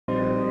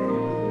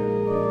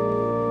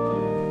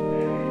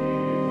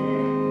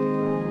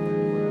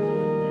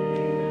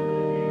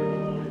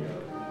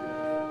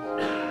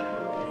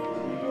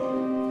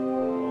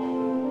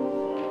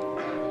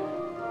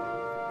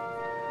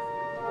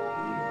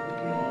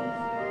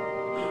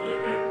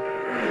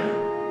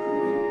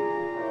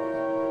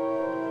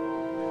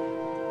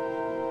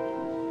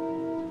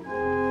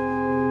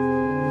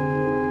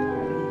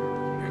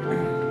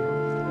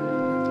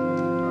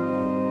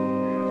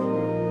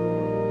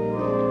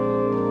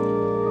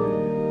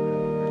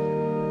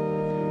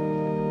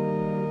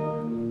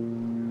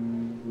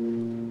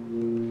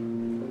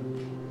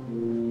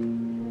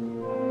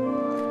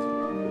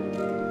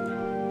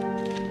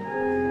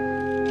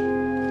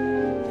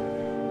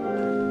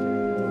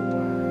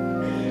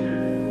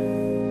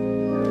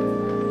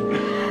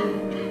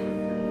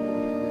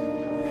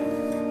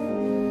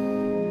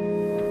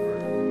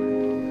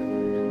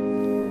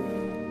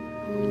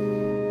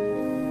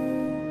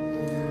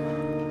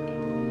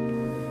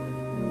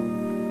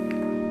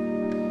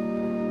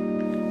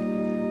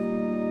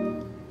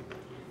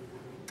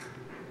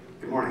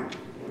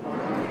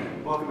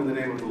welcome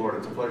in the name of the Lord.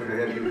 It's a pleasure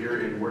to have you here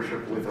in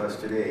worship with us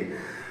today.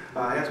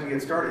 As we get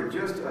started,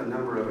 just a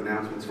number of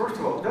announcements. First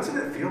of all, doesn't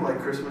it feel like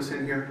Christmas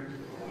in here?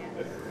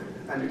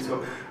 I mean,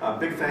 so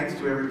big thanks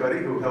to everybody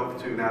who helped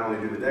to not only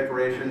do the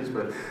decorations,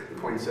 but the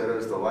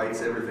poinsettias, the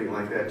lights, everything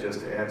like that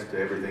just adds to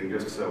everything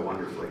just so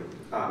wonderfully.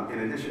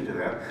 In addition to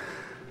that,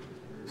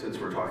 since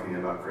we're talking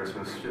about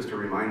Christmas, just a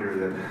reminder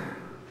that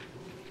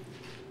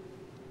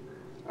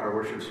our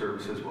worship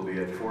services will be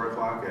at 4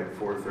 o'clock, at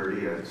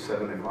 4:30, at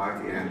 7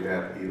 o'clock, and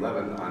at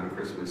 11 on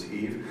Christmas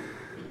Eve.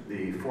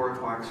 The 4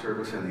 o'clock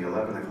service and the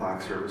 11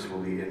 o'clock service will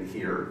be in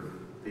here.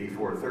 The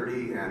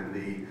 4:30 and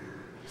the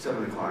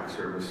 7 o'clock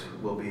service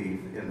will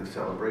be in the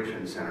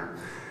Celebration Center.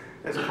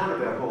 As a part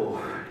of that whole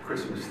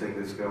Christmas thing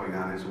that's going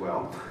on as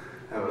well,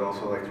 I would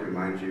also like to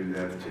remind you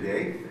that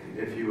today,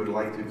 if you would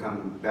like to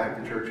come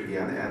back to church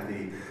again at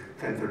the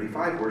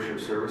 10:35 worship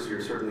service,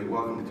 you're certainly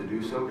welcome to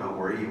do so. Don't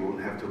worry, you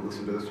won't have to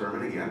listen to the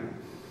sermon again,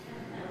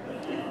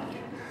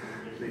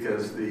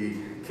 because the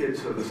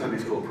kids of the Sunday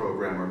school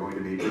program are going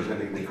to be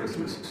presenting the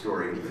Christmas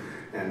story.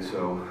 And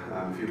so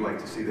if you'd like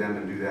to see them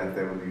and do that,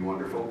 that would be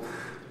wonderful.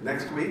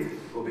 Next week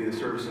will be the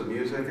service of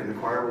music, and the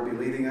choir will be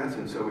leading us,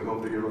 and so we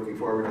hope that you're looking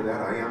forward to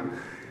that. I am.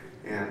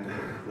 And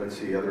let's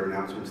see, other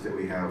announcements that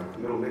we have.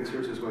 Middle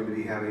Mixers is going to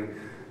be having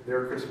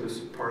their Christmas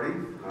party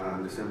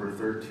on December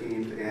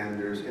 13th, and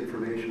there's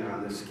information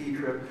on the ski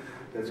trip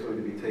that's going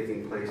to be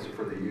taking place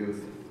for the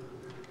youth.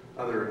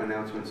 Other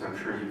announcements I'm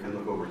sure you can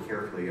look over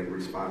carefully and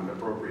respond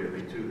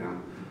appropriately to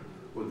them.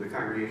 Would the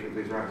congregation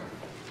please rise?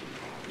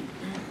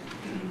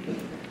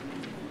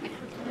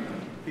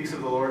 Peace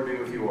of the Lord be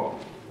with you all.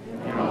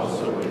 And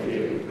also with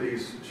you.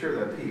 Please share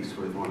that peace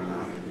with one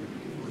another.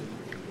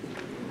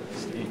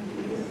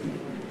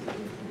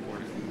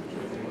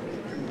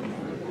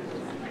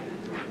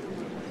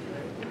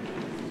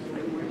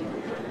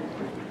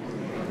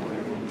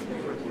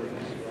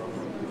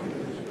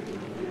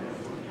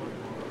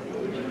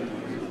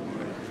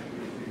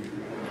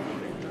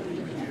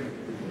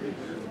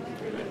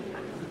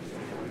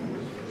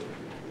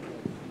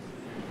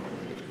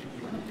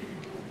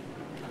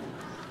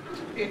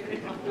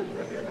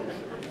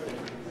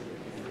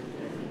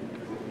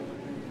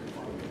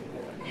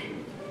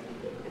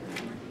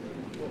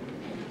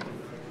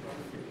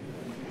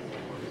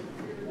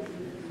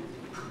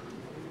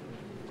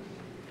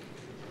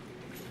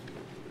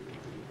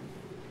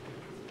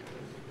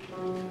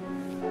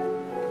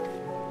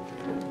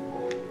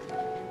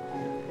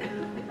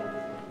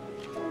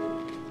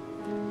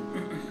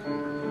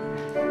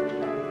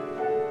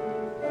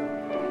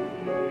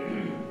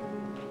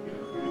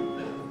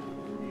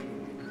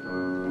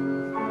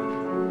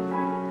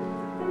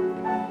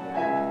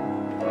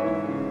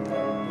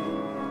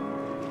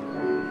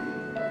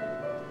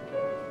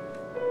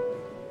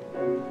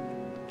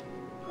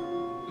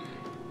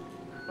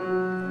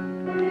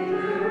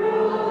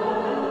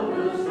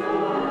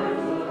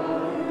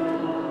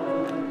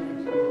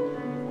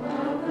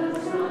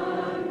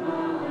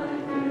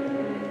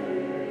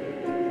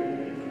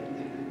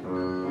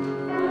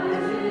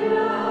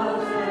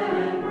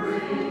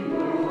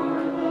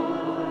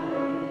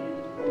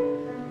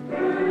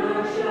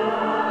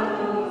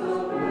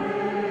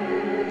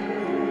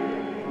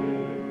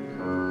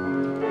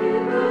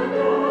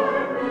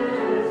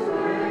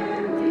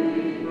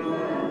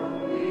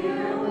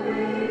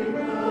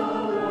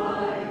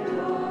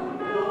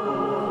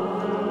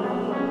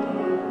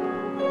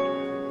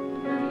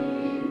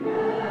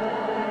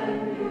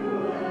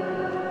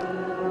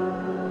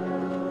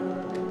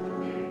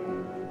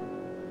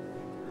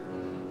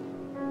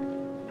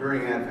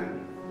 During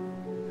Advent,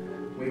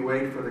 we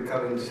wait for the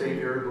coming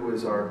Savior, who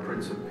is our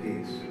Prince of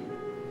Peace.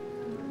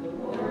 The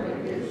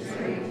Lord gives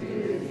strength to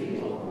his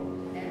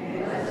people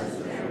and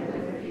blesses them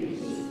with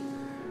peace.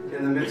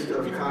 In the midst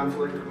of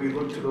conflict, we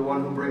look to the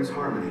one who brings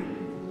harmony.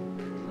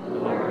 The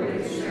Lord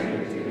gives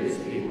strength to his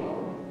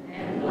people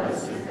and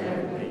blesses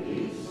them with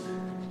peace.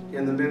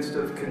 In the midst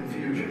of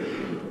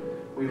confusion,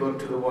 we look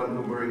to the one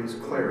who brings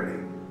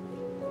clarity.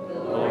 The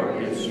Lord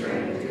gives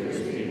strength to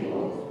his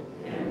people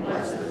and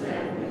blesses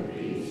them with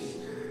peace.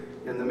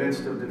 In the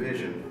midst of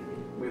division,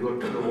 we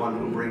look to the one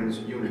who brings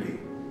unity.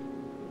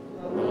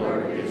 The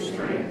Lord gives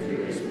strength to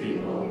his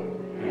people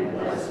and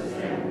blesses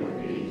them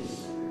with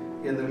peace.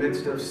 In the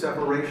midst of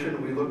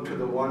separation, we look to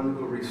the one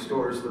who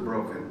restores the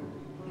broken.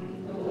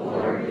 The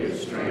Lord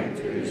gives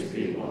strength to his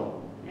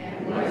people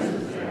and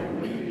blesses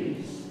them with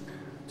peace.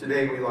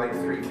 Today we light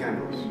 3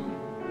 candles.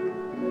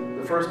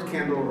 The first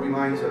candle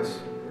reminds us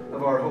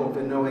of our hope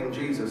in knowing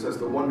Jesus as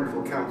the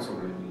wonderful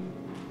counselor.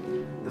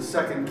 The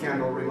second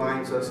candle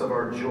reminds us of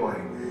our joy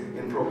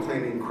in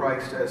proclaiming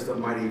Christ as the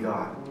mighty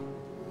God.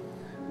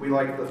 We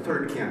light the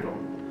third candle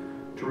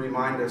to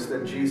remind us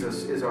that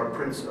Jesus is our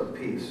Prince of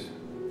Peace.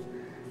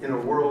 In a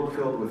world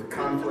filled with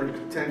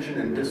conflict, tension,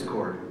 and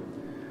discord,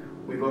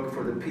 we look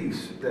for the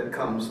peace that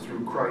comes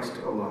through Christ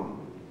alone.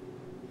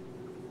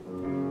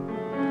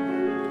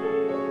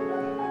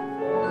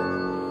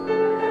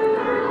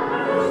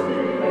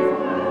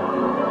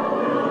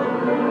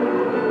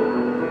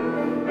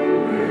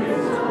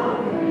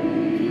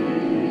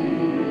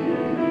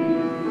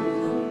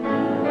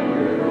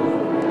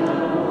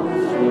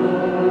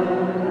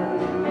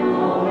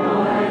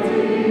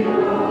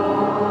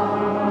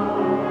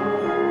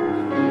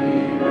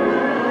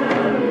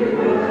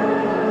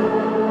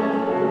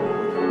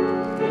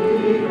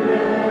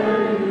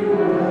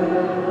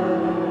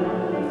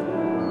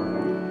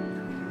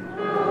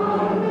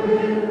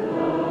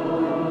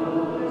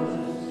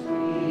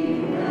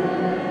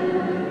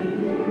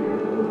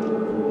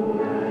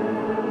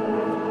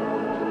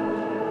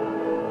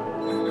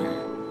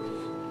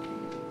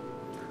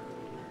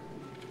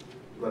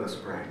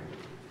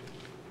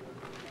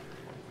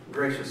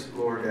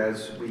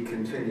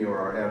 continue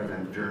our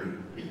Advent journey.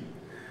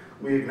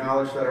 We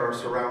acknowledge that our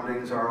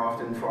surroundings are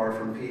often far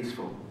from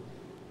peaceful.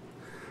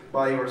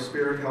 By your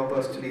Spirit, help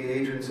us to be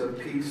agents of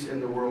peace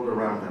in the world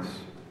around us.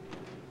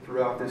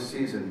 Throughout this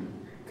season,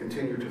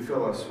 continue to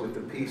fill us with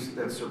the peace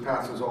that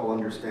surpasses all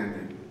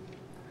understanding.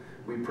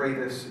 We pray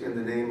this in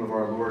the name of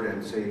our Lord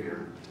and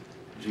Savior,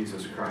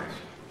 Jesus Christ.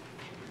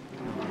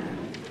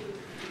 Amen.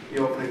 The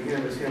opening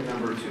hymn is hymn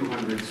number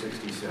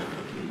 267.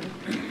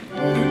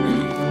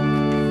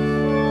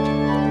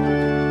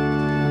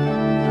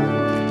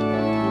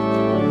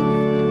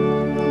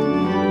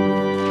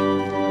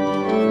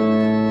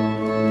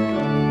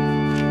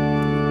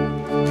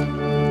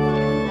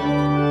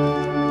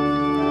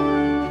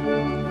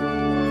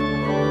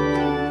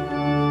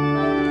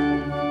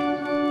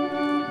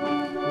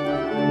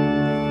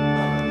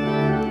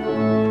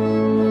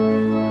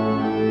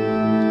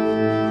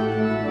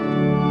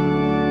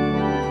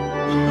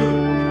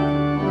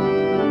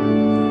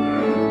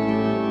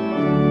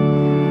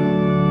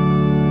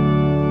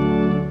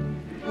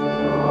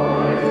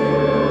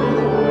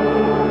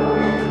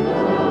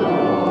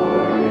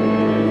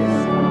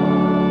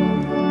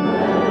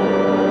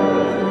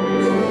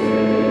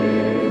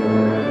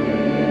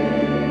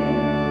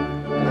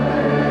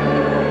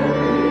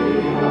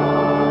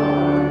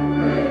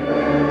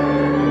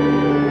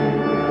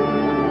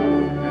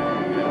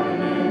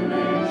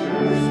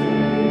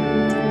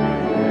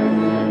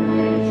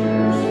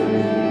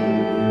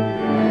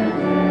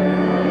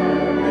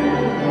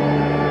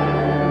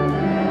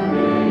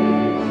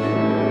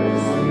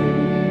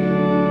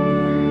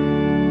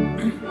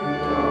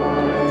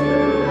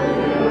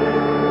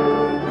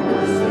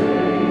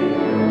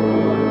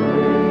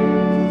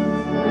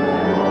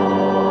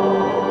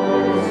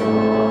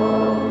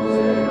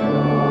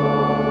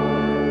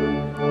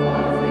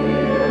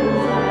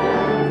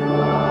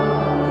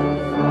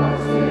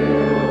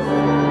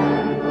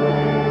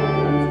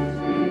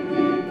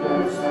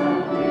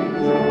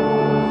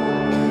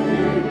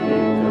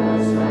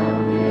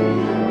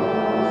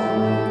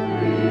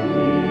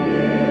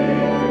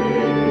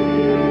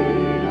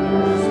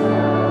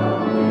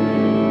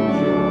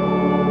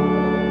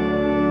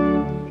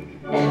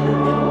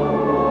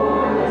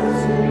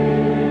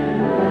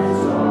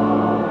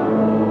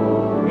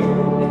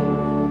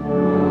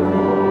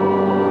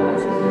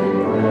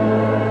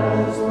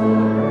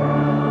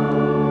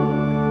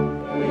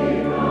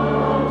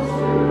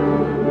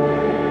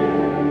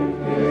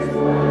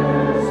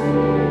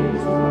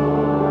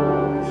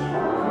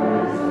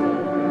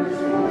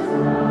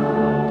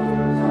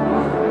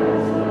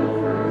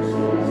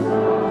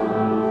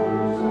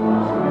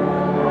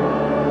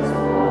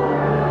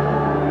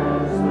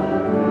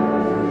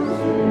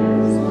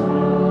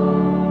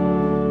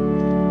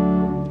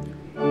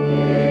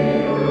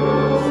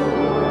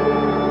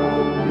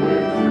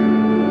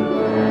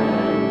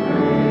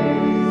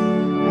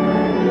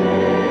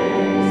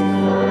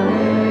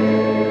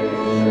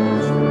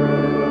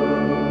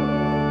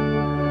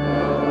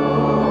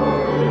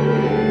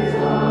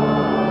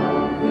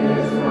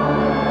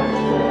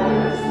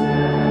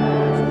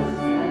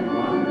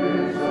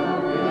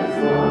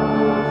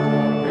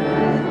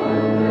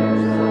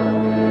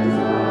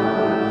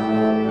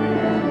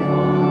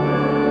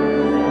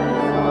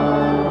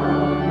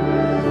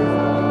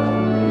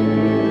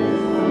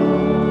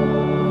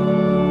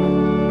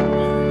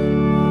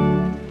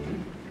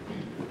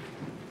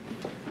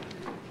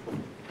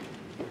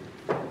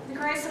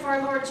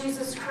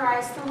 Jesus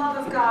Christ, the love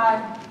of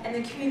God, and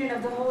the communion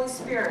of the Holy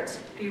Spirit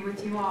be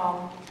with you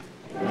all.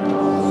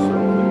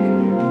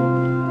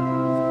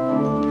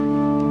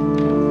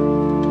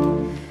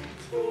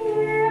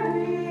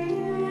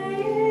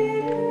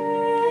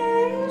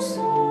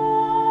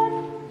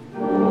 Son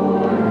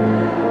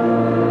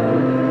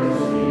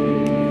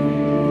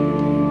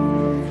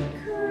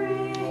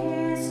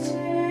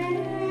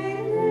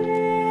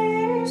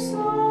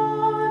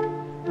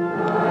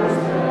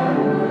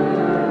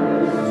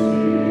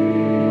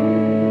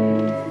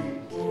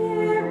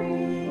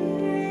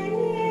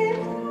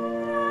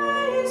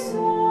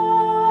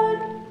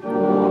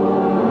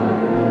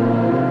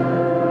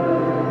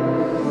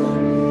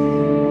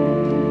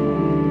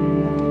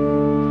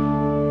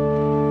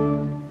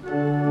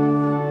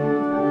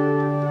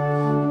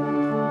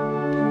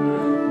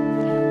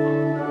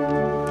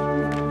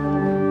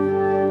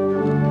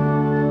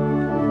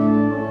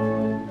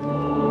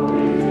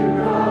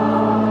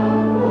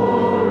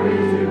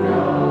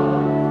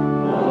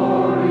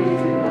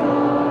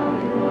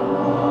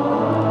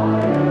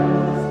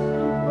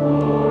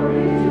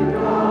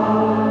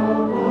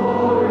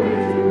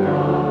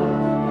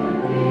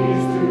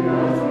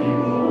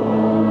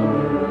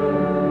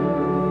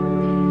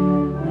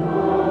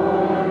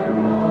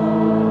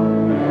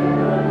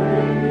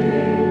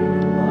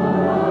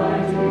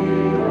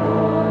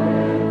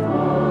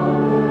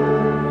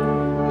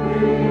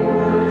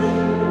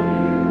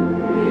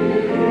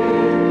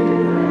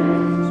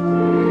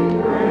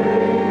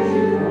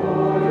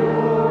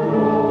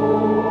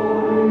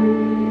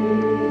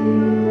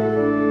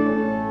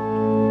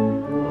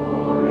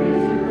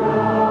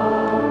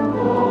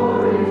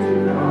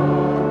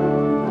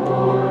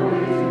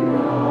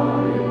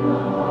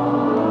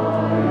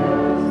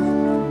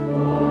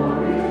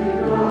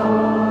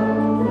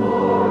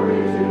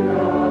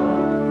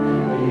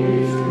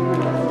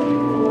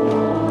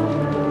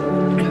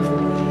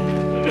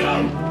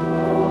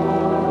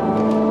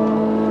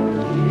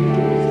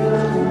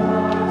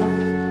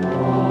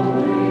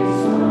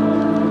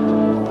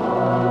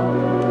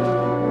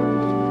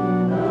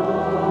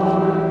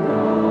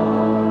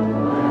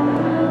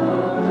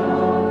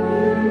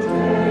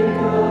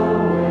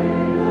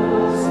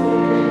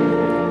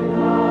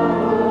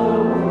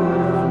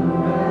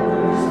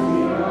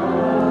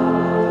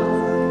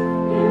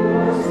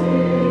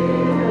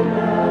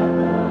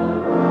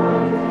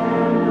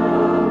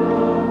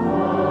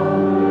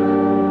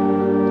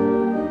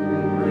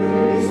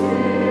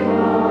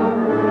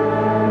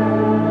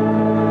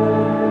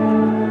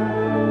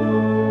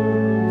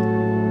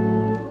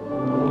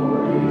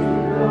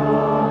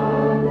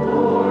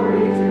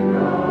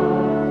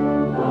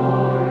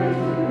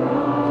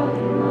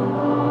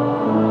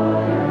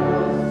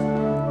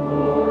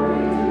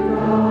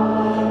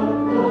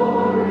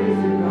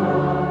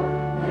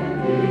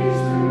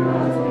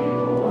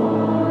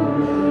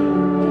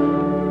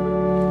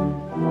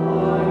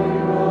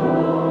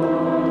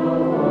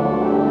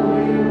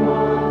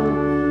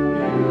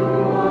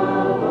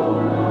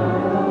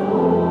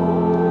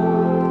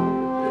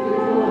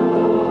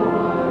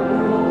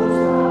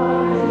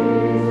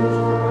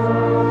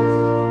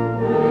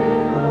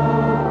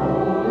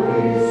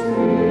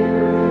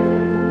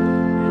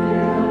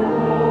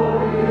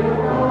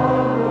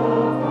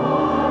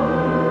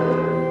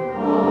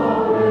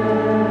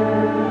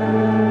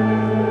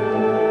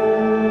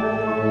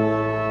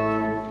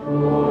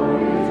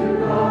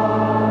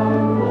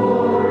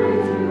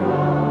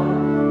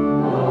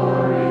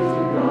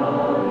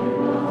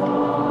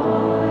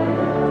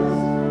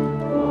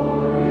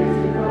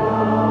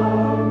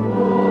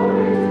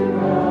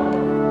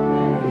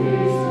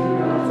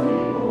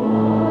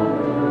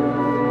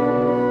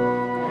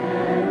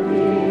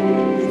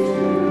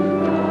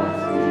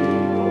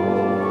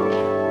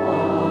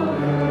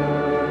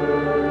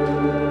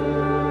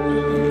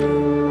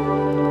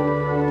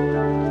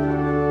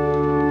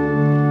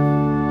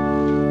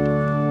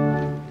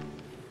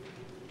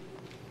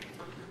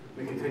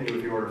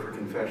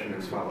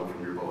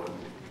Lord.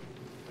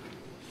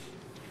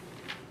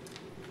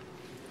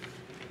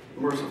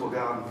 Merciful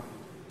God,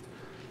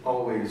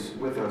 always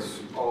with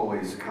us,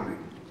 always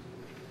coming.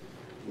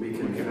 We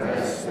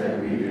confess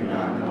that we do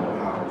not know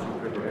how to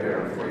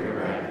prepare for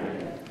your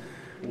advent.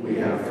 We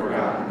have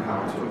forgotten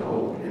how to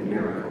hope in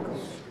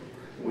miracles.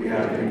 We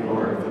have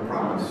ignored the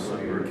promise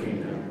of your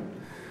kingdom.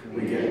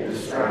 We get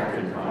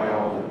distracted by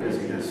all the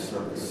busyness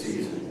of the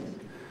season.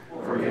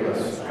 Forgive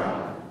us,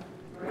 God.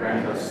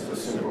 Grant us the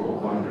simple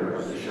wonder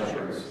of the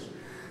shepherds,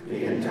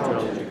 the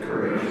intelligent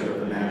courage of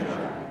the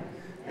Magi,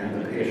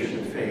 and the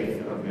patient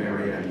faith of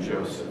Mary and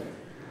Joseph,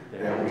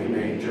 that we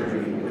may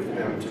journey with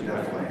them to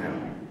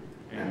Bethlehem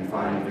and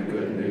find the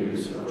good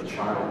news of a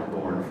child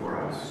born for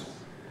us.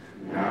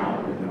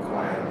 Now, in the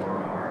quiet of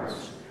our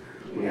hearts,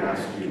 we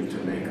ask you to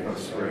make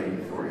us ready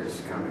for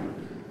his coming.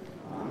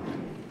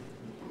 Amen.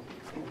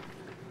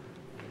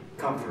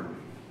 Comfort.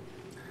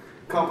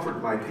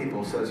 Comfort my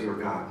people, says your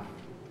God.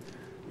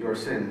 Your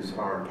sins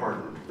are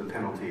pardoned. The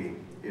penalty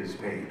is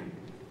paid.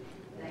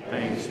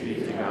 Thanks be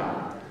to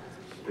God.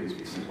 Please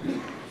be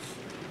seated.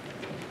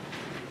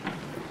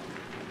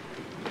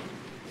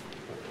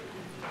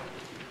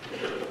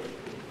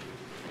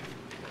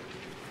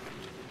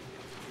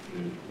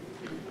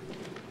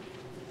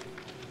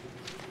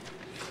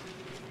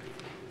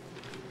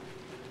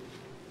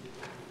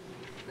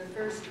 The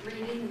first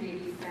reading may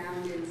be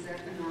found in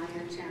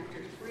Zephaniah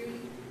chapter 3,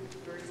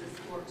 verses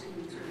 14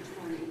 through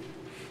 20.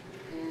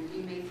 And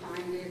you may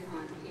find it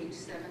on page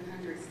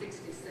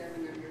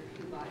 767 of your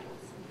pew Bibles.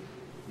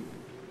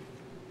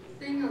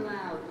 Sing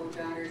aloud, O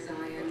daughter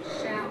Zion.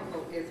 Shout,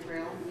 O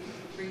Israel.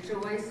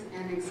 Rejoice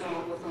and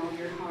exult with all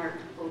your heart,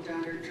 O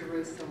daughter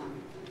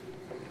Jerusalem.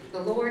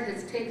 The Lord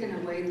has taken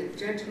away the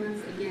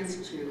judgments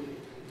against you.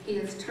 He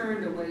has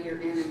turned away your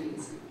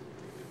enemies.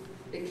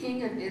 The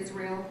King of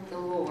Israel, the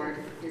Lord,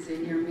 is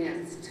in your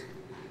midst.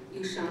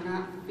 You shall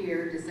not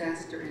fear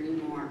disaster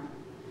anymore.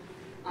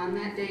 On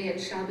that day it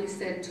shall be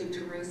said to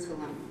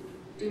Jerusalem,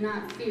 do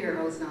not fear,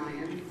 O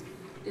Zion.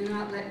 Do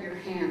not let your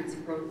hands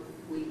grow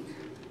weak.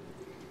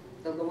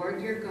 The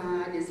Lord your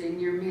God is in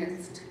your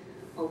midst,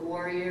 a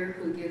warrior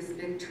who gives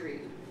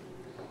victory.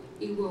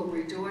 He will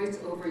rejoice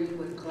over you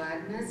with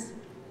gladness.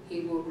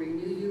 He will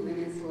renew you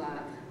in his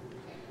love.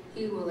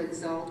 He will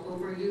exalt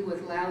over you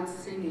with loud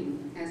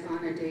singing as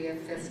on a day of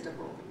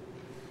festival.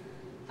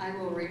 I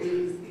will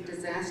remove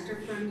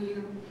disaster from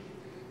you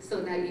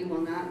so that you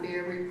will not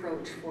bear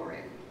reproach for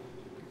it.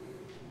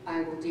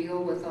 I will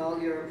deal with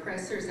all your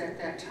oppressors at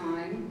that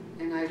time,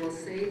 and I will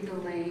save the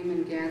lame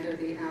and gather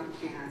the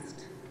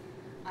outcast.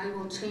 I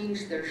will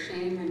change their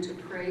shame into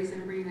praise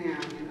and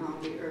renown in all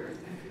the earth.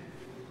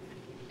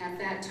 At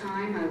that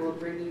time I will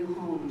bring you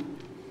home,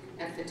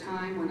 at the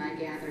time when I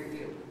gather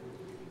you.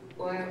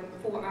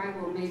 For I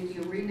will make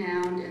you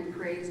renowned and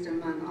praised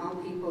among all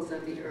peoples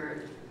of the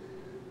earth,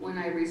 when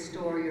I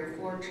restore your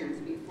fortunes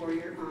before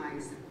your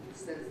eyes,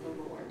 says the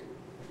Lord.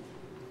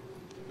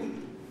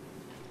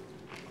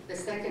 The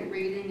second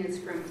reading is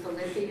from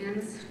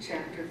Philippians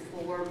chapter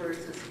 4,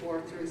 verses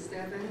 4 through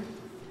 7.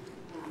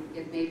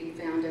 It may be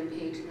found on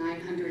page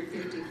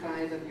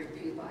 955 of your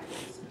pew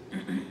Bibles.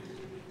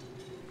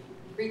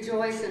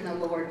 Rejoice in the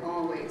Lord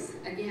always.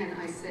 Again,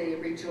 I say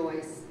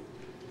rejoice.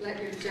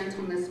 Let your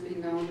gentleness be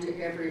known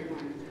to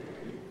everyone.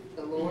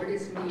 The Lord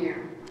is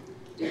near.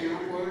 Do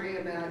not worry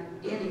about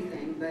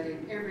anything, but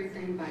in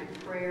everything by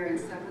prayer and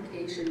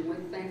supplication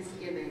with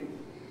thanksgiving,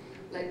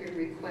 let your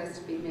requests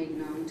be made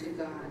known to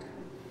God.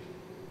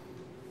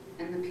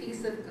 And the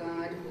peace of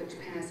God, which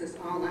passes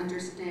all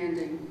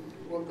understanding,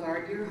 will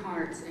guard your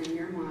hearts and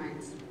your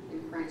minds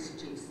in Christ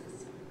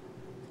Jesus.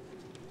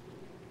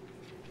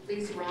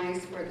 Please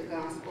rise for the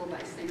gospel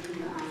by singing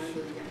the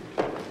Alleluia.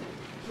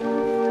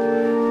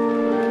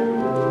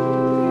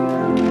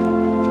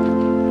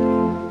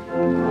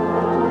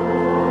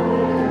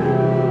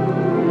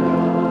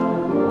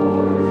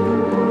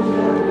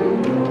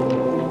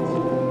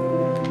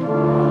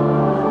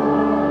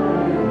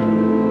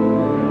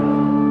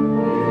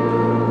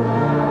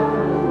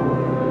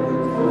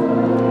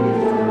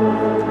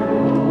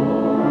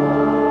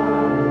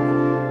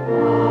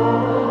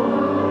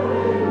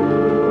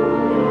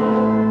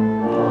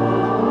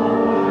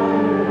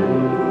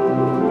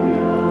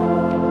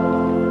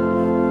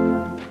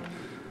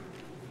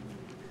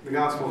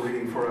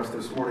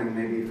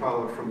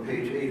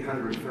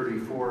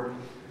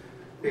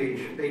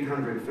 Page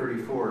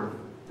 834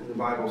 in the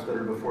Bibles that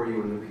are before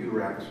you in the pew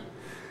racks.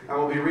 I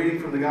will be reading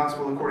from the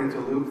Gospel according to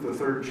Luke, the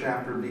 3rd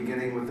chapter,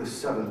 beginning with the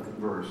 7th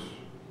verse.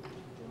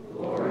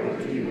 Glory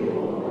to you, O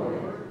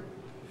Lord.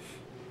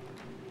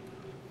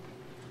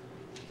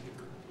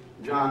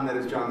 John, that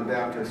is John the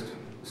Baptist,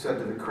 said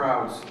to the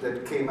crowds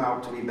that came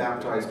out to be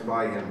baptized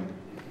by him,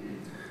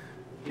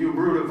 "You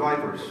brood of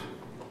vipers,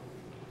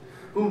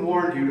 whom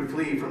warned you to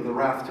flee from the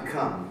wrath to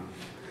come?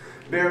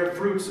 Bear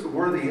fruits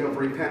worthy of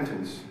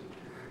repentance.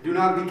 Do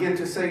not begin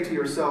to say to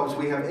yourselves,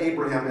 we have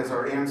Abraham as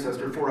our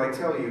ancestor, for I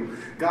tell you,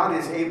 God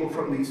is able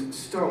from these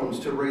stones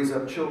to raise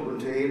up children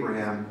to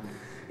Abraham.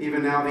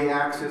 Even now the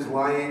axe is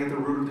lying at the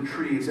root of the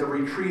trees.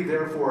 Every tree,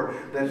 therefore,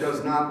 that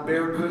does not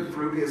bear good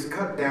fruit is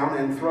cut down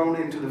and thrown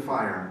into the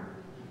fire."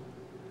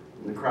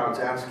 And the crowds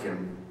asked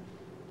him,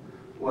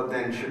 "What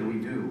then should we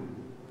do?"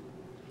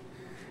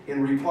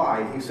 In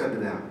reply, he said to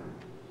them,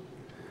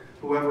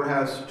 "Whoever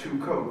has 2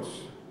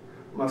 coats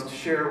must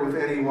share with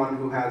anyone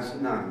who has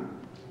none,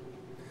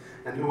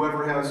 and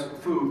whoever has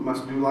food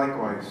must do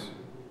likewise."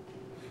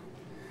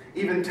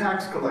 Even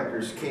tax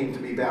collectors came to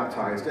be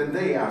baptized, and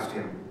they asked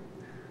him,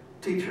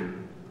 "Teacher,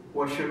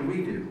 what should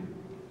we do?"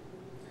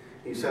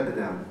 He said to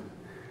them,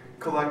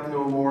 "Collect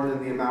no more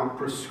than the amount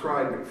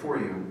prescribed for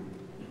you."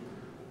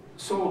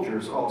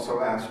 Soldiers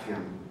also asked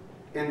him,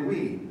 "And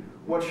we,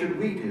 what should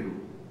we do?"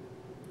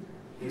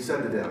 He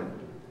said to them,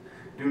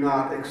 "Do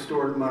not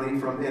extort money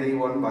from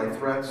anyone by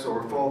threats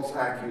or false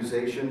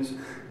accusations,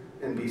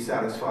 and be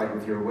satisfied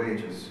with your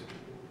wages."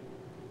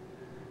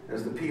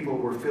 As the people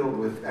were filled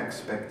with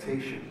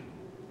expectation,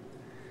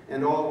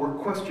 and all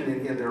were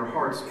questioning in their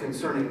hearts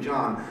concerning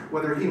John,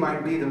 whether he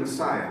might be the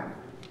Messiah,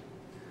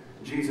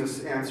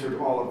 Jesus answered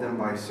all of them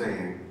by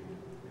saying,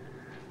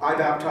 "I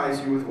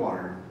baptize you with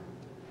water,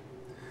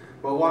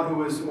 but one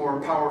who is more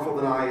powerful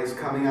than I is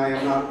coming. I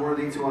am not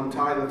worthy to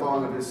untie the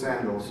thong of his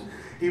sandals.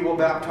 He will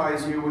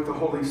baptize you with the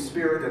Holy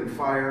Spirit and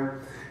fire.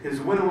 His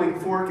winnowing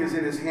fork is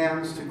in his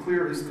hands to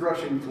clear his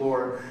threshing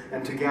floor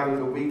and to gather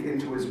the wheat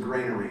into his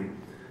granary,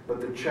 but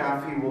the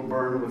chaff he will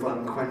burn with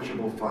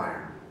unquenchable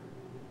fire."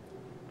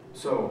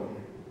 So,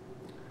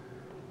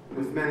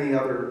 with many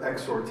other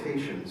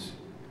exhortations,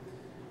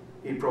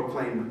 he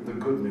proclaimed the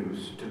good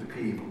news to the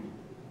people.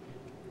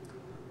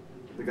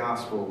 The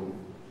gospel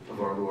of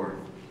our Lord.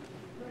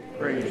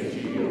 Praise to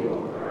you,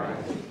 O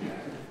Christ.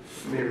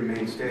 You may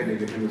remain standing.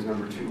 The hymn is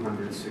number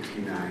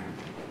 269.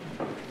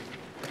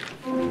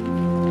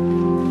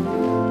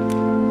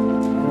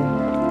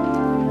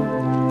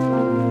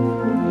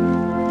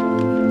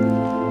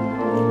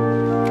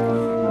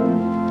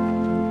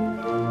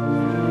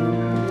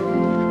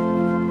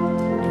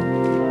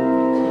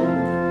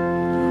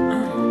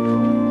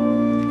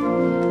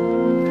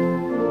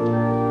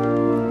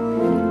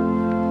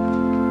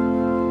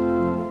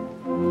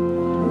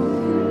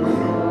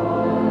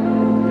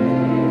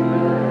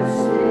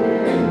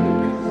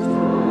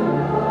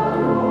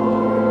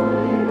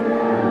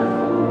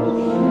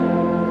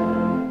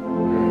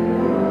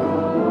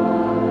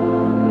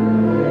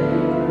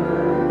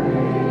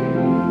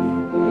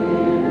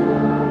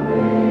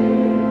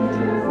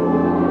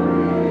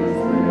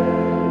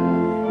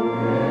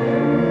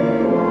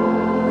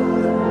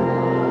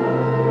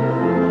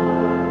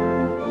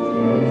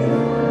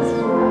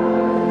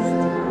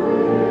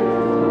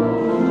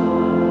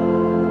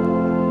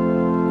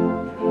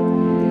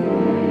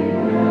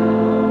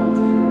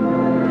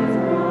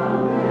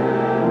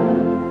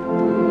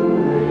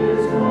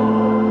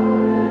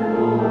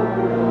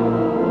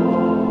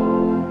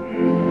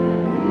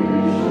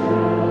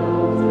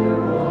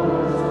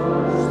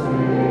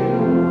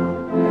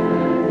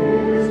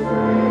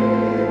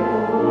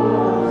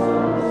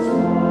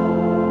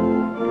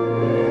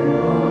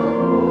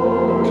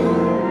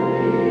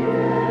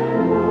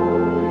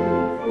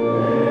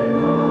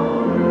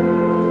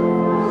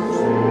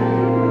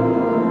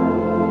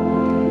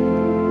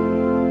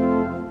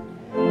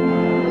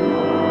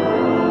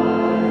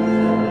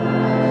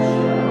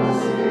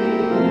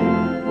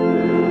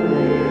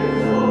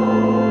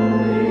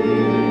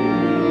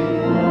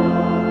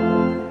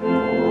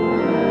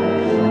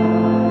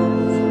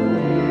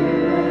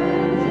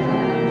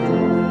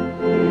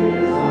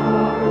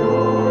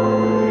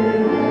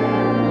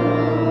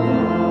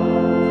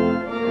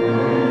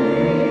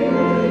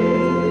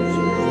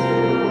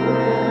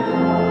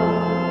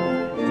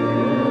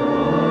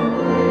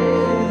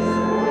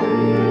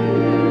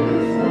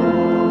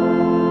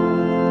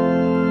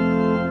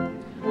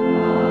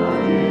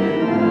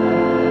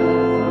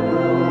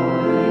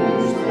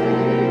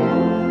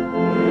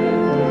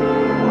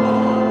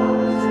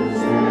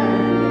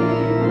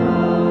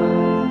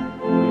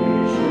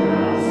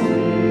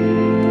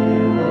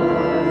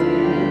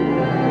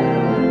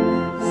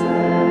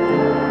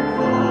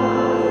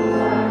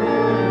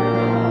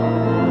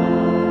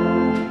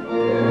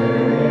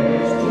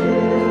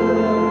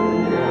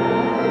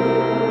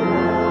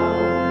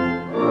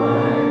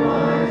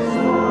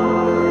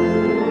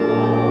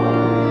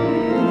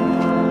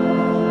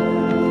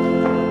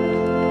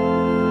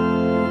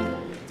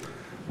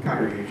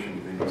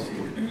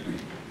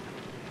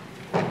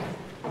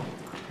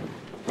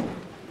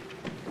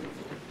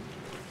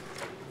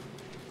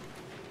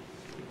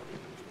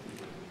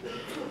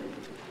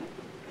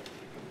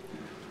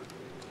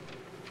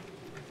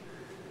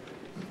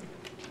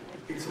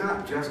 It's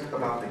not just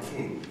about the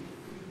king.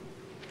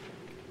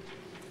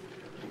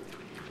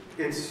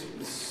 It's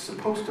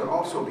supposed to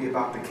also be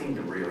about the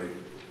kingdom, really.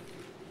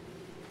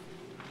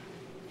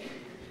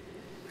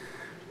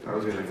 I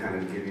was going to kind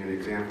of give you an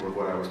example of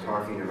what I was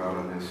talking about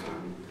on this.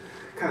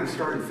 Kind of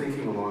started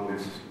thinking along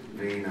this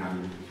vein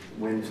on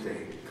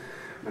Wednesday,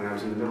 when I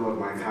was in the middle of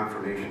my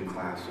confirmation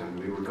class, and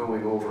we were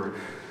going over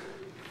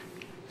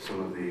some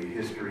of the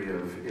history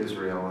of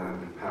Israel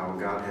and how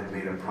God had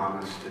made a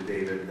promise to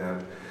David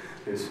that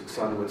his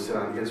son would sit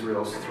on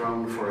Israel's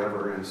throne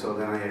forever. And so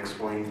then I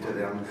explained to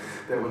them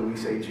that when we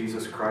say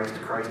Jesus Christ,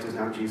 Christ is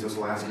not Jesus'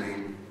 last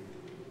name.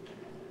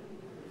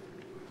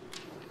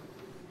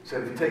 So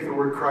if you take the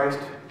word Christ,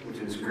 which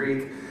is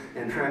Greek,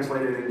 and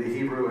translate it into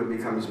Hebrew, it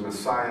becomes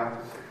Messiah.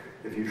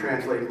 If you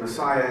translate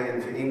Messiah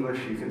into English,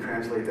 you can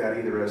translate that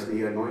either as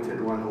the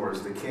anointed one or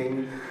as the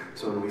king.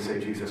 So when we say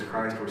Jesus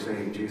Christ, we're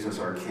saying Jesus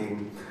our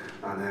king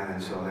on that.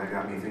 And so that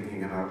got me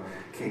thinking about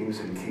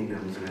kings and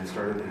kingdoms, and it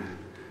started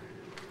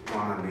to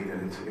dawn on me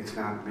that it's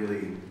not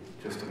really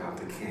just about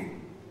the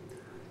king.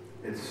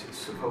 It's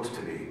supposed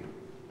to be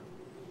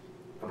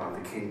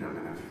about the kingdom.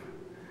 And if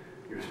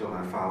you're still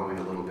not following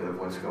a little bit of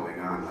what's going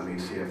on, let me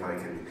see if I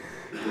can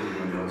give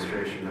you an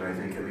illustration that I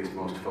think at least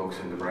most folks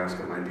in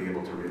Nebraska might be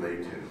able to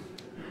relate to.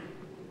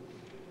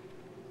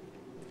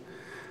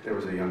 There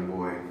was a young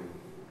boy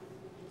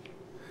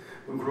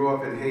who grew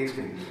up in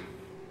Hastings,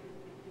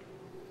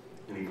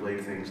 and he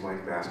played things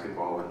like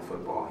basketball and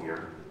football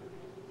here.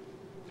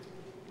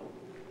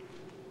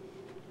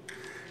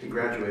 He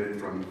graduated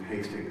from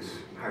Hastings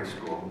High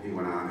School. He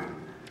went on and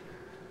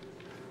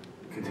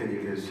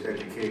continued his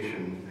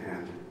education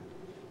and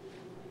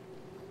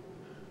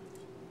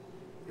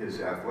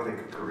his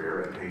athletic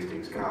career at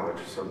Hastings College.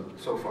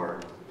 So far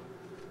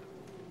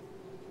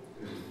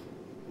is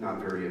not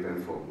very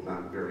eventful,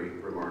 not very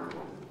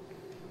remarkable.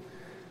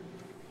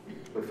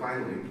 But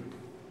finally,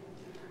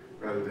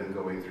 rather than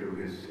going through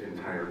his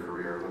entire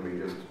career, let me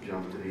just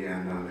jump to the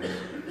end on this.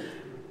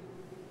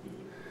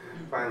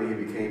 Finally,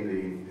 he became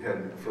the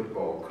head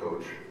football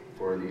coach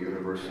for the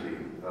University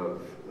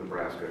of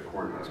Nebraska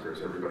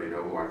Cornhuskers. Everybody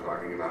know who I'm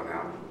talking about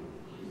now?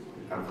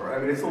 I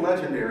mean, it's the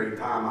legendary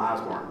Tom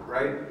Osborne,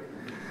 right?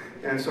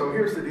 And so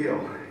here's the deal,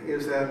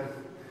 is that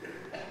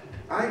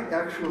I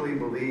actually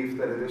believe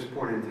that at this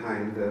point in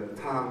time that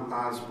Tom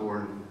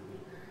Osborne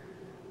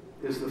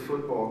is the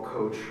football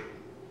coach,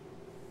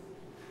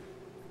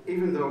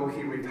 even though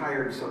he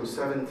retired some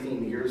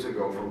 17 years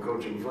ago from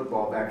coaching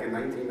football back in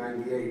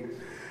 1998.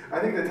 I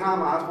think that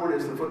Tom Osborne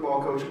is the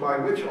football coach by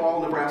which all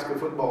Nebraska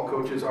football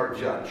coaches are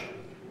judged.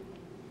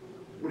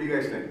 What do you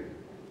guys think?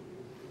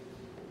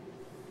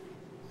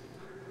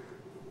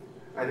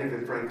 I think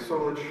that Frank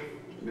Solich,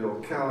 Bill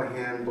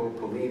Callahan, Bo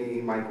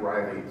Pelini, Mike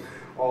Riley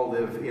all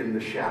live in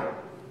the shadow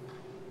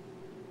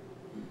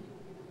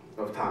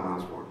of Tom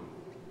Osborne.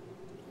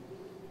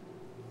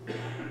 But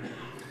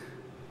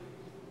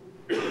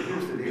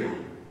here's the deal,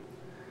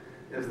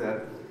 is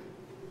that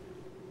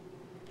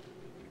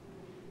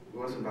it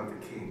wasn't about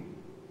the king.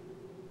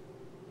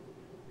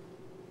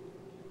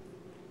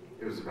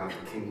 It was about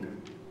the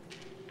kingdom.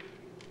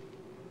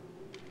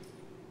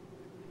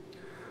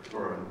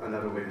 Or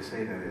another way to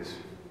say that is,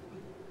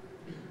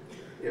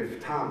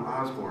 if Tom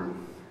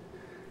Osborne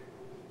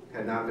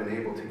had not been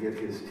able to get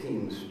his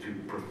teams to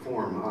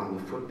perform on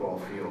the football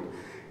field,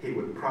 he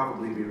would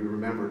probably be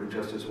remembered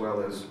just as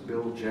well as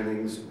Bill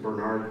Jennings,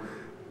 Bernard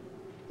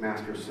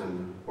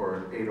Masterson,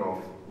 or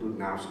Adolf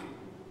Ludnowski.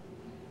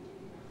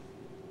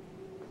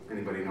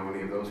 Anybody know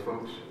any of those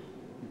folks?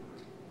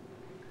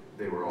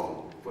 They were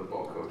all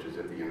football coaches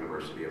at the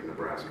University of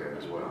Nebraska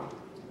as well.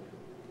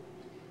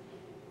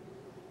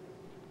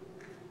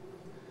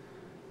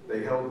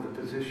 They held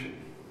the position.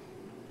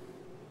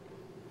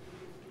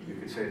 You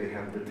could say they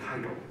had the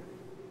title.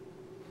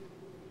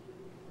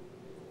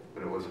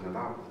 But it wasn't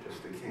about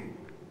just the king.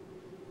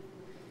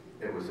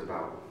 It was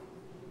about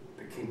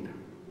the kingdom.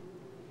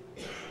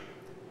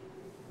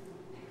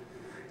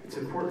 It's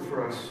important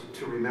for us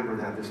to remember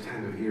that this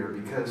time of year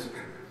because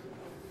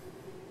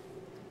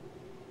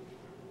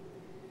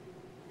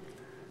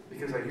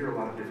I hear a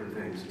lot of different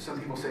things. Some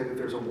people say that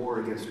there's a war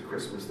against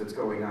Christmas that's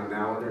going on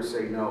now. Others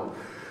say no.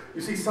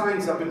 You see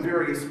signs up in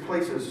various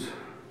places,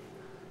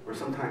 or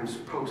sometimes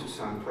posts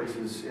on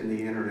places in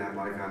the internet,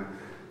 like on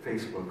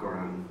Facebook or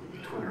on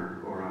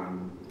Twitter or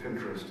on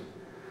Pinterest,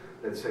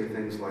 that say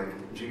things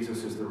like,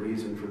 Jesus is the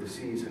reason for the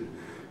season,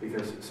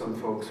 because some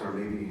folks are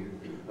maybe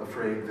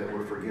afraid that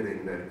we're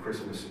forgetting that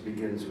Christmas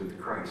begins with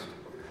Christ,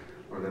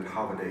 or that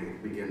holiday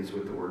begins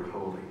with the word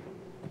holy.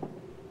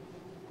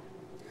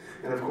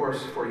 And of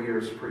course, for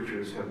years,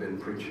 preachers have been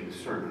preaching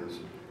sermons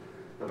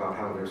about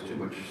how there's too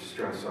much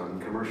stress on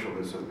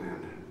commercialism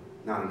and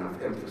not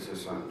enough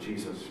emphasis on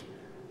Jesus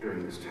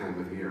during this time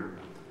of year.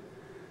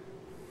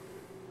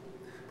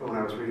 But when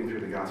I was reading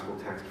through the gospel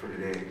text for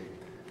today,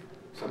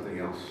 something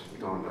else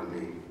dawned on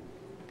me.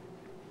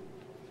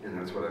 And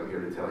that's what I'm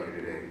here to tell you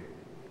today.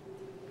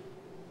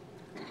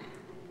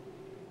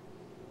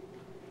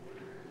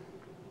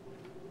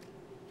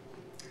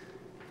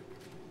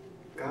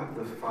 God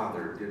the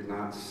Father did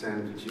not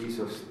send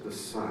Jesus the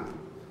Son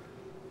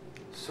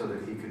so that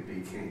he could be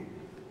king.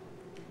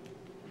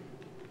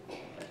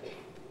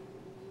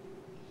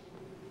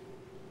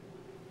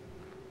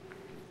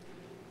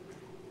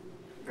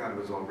 God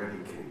was already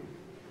king.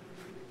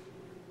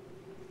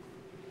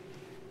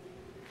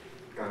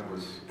 God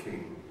was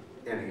king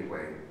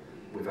anyway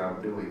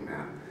without doing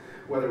that.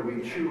 Whether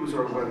we choose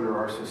or whether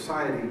our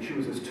society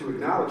chooses to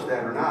acknowledge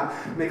that or not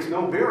makes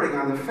no bearing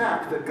on the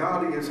fact that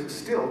God is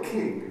still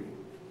king.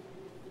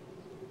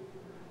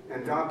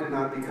 And God did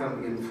not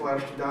become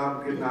infleshed.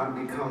 God did not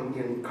become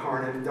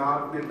incarnate.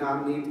 God did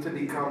not need to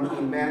become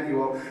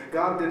Emmanuel.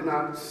 God did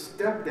not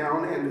step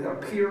down and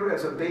appear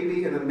as a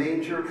baby in a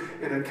manger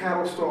in a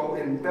cattle stall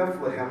in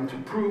Bethlehem to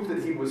prove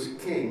that he was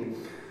king,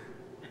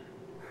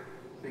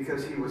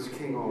 because he was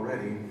king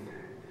already.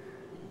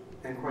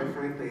 And quite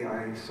frankly,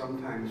 I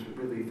sometimes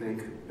really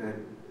think that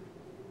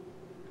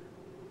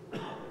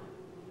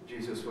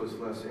Jesus was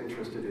less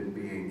interested in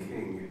being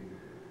king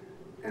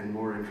and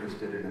more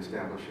interested in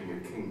establishing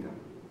a kingdom.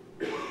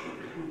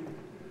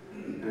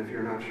 And if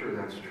you're not sure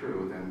that's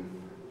true, then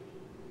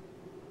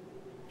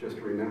just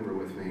remember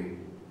with me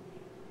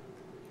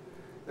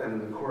that in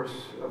the course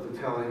of the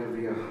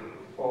telling of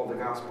all the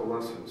gospel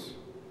lessons,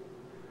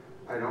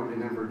 I don't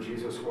remember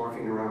Jesus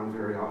walking around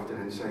very often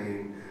and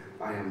saying,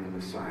 "I am the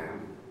Messiah,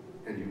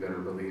 and you better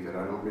believe it."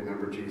 I don't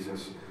remember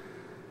Jesus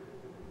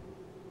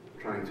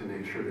trying to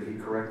make sure that he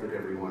corrected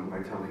everyone by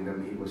telling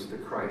them he was the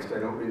Christ. I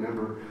don't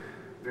remember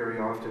very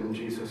often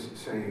Jesus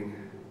saying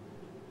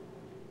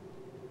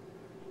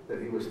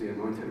that he was the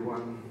anointed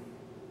one,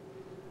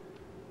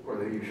 or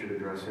that you should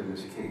address him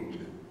as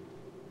king.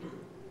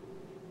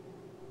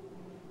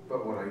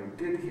 But what I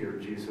did hear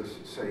Jesus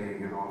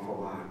saying an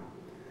awful lot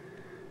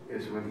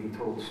is when he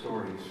told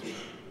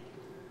stories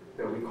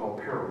that we call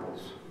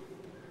parables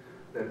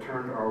that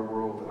turned our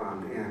world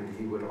on end,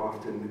 he would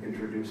often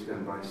introduce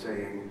them by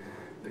saying,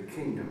 "The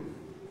kingdom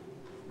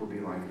will be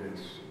like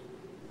this."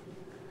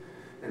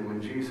 And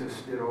when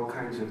Jesus did all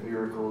kinds of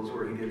miracles,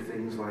 or he did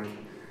things like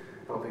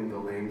helping the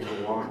lame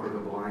to walk, or the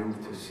blind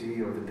to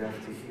see, or the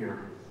deaf to hear,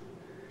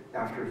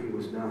 after he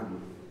was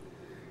done,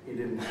 he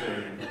didn't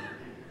say,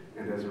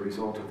 "And as a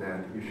result of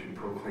that, you should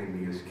proclaim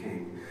me as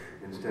king."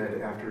 Instead,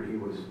 after he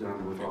was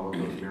done with all of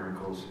those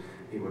miracles,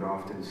 he would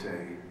often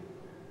say,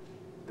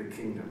 "The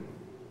kingdom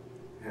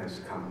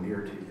has come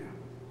near to you."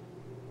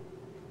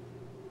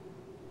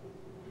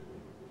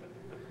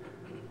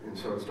 And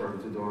so it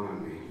started to dawn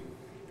on me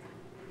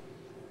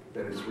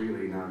that it's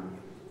really not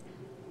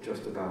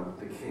just about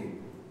the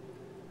king.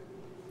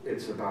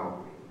 It's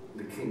about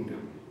the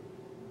kingdom.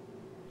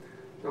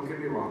 Don't get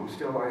me wrong,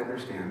 still I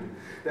understand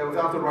that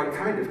without the right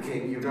kind of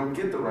king, you don't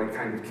get the right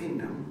kind of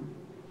kingdom.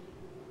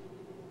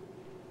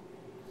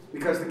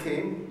 Because the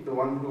king, the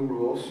one who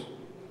rules,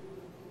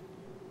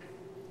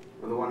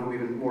 or the one who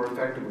even more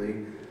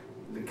effectively,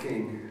 the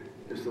king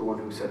is the one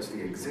who sets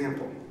the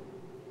example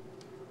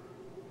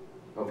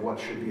of what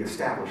should be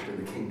established in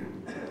the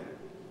kingdom.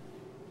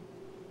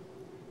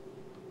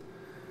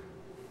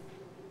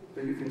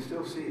 But you can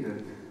still see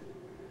that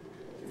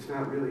it's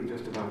not really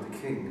just about the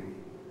king,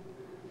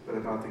 but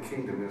about the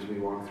kingdom as we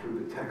walk through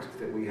the text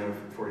that we have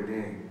for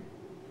today.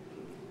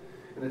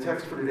 In the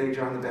text for today,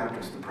 John the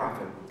Baptist, the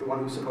prophet, the one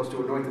who's supposed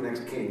to anoint the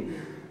next king,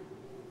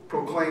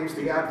 proclaims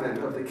the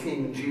advent of the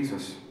King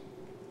Jesus.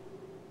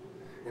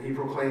 And he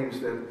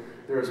proclaims that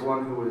there is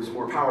one who is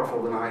more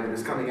powerful than I that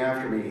is coming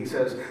after me. He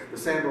says, the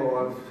sandal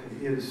of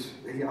his,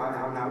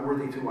 I'm not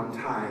worthy to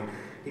untie.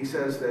 He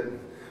says that,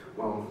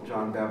 well,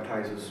 John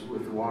baptizes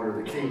with water.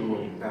 The King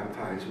will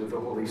baptize with the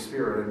Holy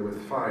Spirit and with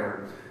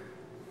fire.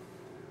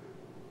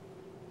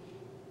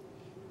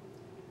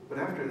 But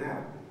after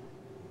that,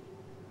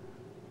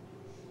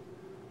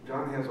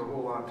 John has a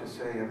whole lot to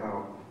say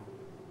about,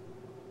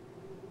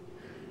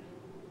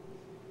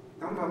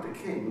 not about the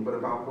king, but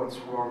about what's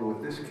wrong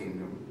with this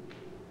kingdom.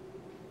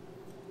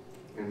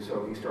 And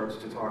so he starts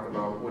to talk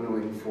about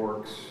winnowing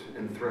forks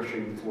and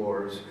threshing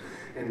floors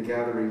and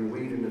gathering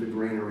wheat into the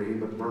granary,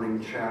 but burning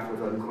chaff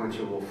with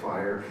unquenchable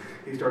fire.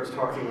 He starts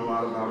talking a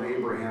lot about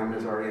Abraham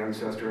as our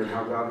ancestor and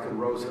how God could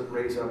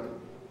raise up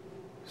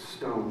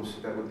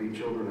stones that would be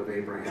children of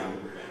Abraham,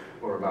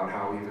 or about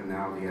how even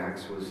now the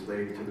axe was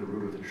laid to the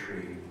root of the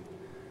tree.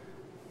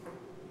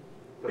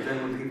 But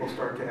then when people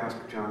start to ask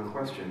John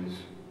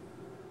questions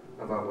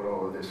about what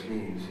all of this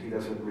means, he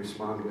doesn't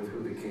respond with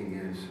who the king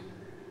is.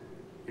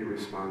 He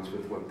responds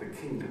with what the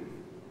kingdom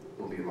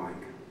will be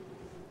like.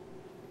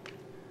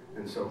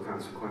 And so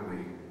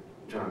consequently,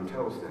 John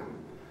tells them,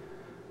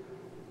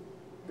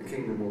 the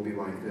kingdom will be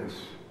like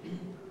this.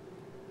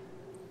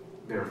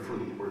 Bear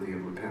fruit worthy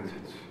of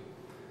repentance.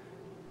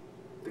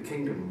 The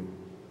kingdom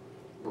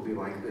will be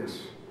like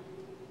this.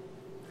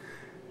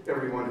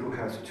 Everyone who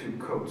has 2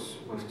 coats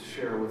must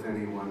share with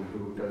anyone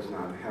who does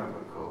not have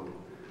a coat.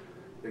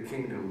 The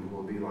kingdom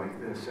will be like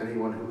this.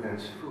 Anyone who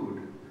has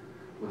food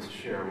must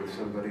share with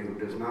somebody who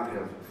does not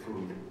have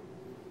food.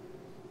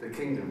 The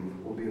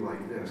kingdom will be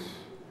like this.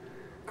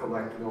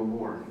 Collect no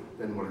more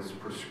than what is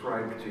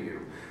prescribed to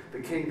you. The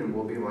kingdom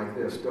will be like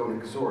this. Don't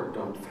exhort,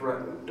 don't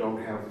threaten,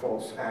 don't have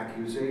false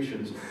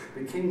accusations.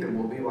 The kingdom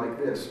will be like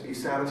this. Be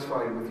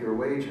satisfied with your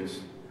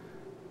wages.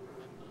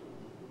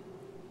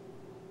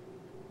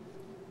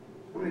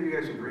 How many of you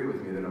guys agree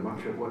with me that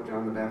much of what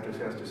John the Baptist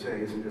has to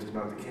say isn't just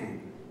about the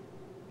king?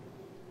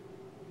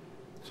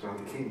 It's about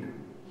the kingdom.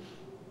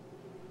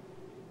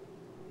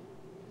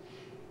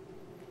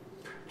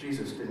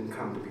 Jesus didn't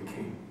come to be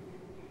king.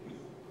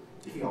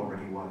 He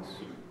already was.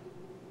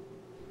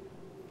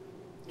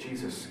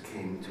 Jesus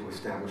came to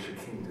establish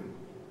a kingdom.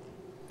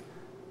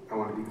 I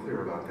want to be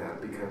clear about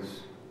that, because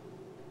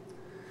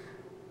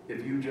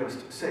if you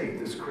just say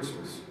this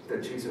Christmas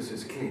that Jesus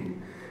is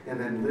king and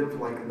then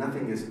live like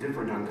nothing is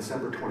different on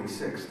December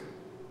 26th,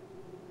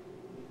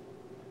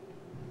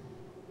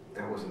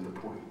 that wasn't the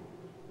point.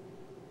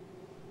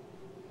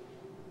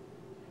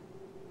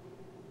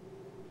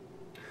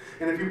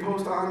 And if you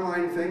post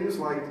online things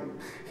like,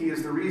 he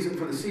is the reason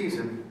for the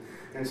season,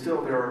 and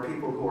still there are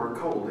people who are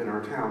cold in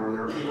our town, or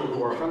there are people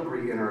who are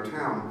hungry in our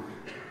town,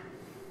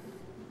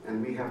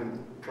 and we haven't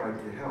tried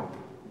to help,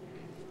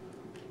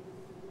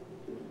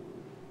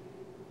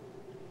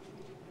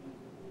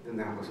 then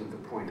that wasn't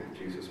the point of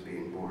Jesus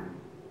being born.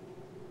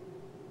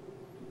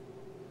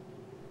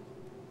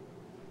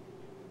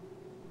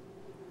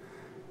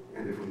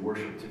 And if we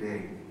worship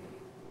today,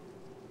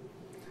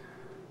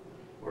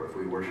 or if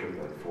we worship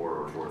at 4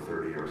 or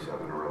 4:30 or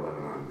 7 or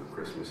 11 on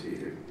Christmas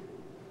Eve,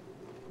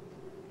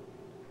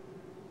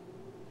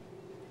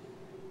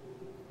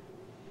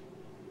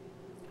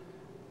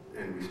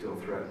 and we still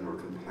threaten or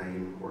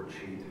complain or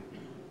cheat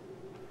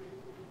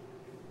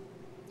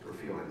or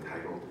feel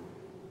entitled,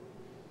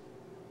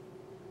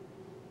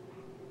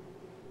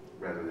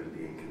 rather than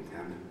being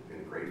content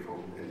and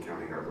grateful and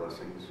counting our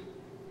blessings,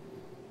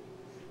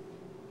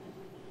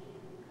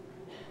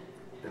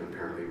 then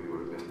apparently we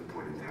would have missed the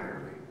point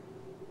entirely.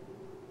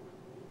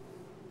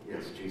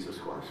 Yes,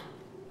 Jesus was.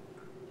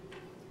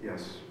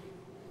 Yes,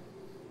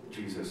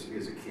 Jesus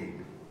is a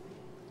king.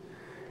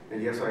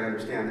 And yes, I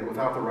understand that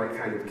without the right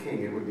kind of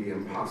king, it would be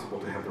impossible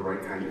to have the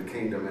right kind of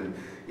kingdom. And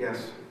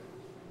yes,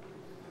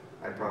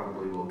 I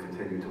probably will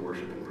continue to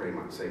worship and pray,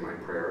 say my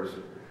prayers.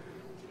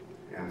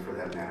 And for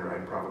that matter, I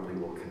probably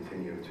will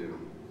continue to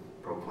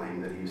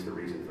proclaim that he's the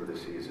reason for the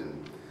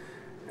season.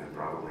 And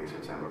probably,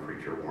 since I'm a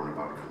preacher, warn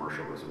about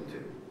commercialism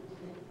too.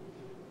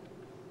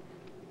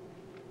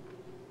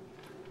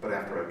 But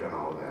after I've done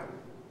all of that,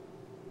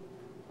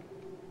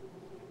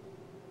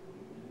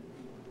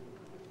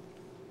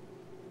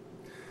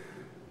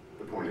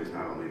 the point is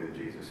not only that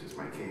Jesus is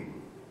my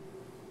king,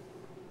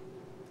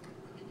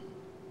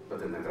 but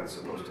then that that's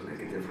supposed to make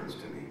a difference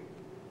to me.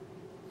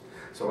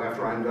 So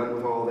after I'm done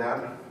with all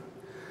that,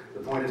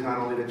 the point is not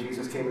only that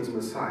Jesus came as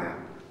Messiah,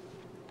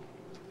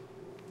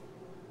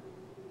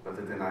 but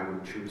that then I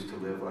would choose to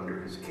live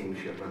under his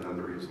kingship and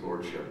under his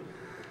lordship.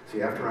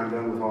 See, after I'm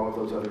done with all of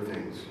those other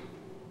things,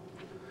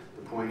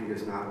 the point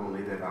is not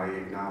only that I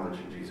acknowledge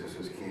Jesus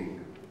as king,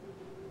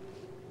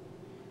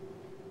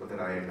 but that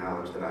I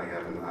acknowledge that I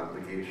have an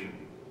obligation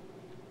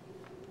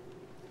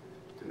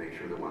to make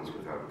sure the ones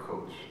without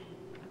coats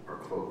are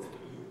clothed,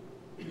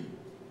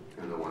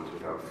 and the ones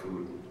without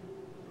food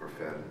are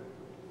fed.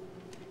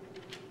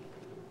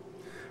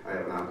 I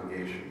have an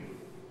obligation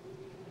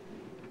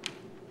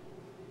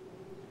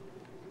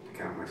to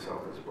count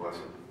myself as blessed,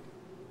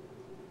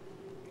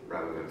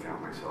 rather than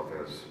count myself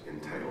as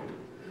entitled.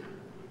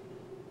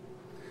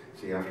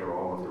 See, after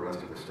all of the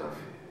rest of the stuff,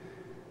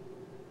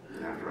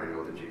 and after I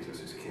know that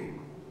Jesus is king,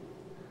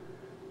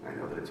 I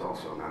know that it's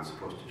also not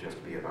supposed to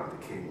just be about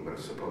the king, but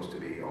it's supposed to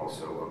be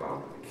also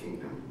about the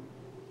kingdom.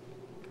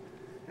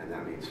 And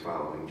that means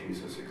following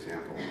Jesus'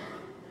 example.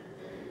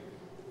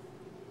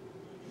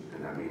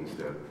 And that means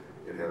that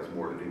it has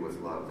more to do with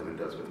love than it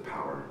does with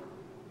power.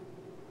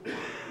 It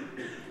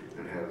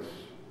has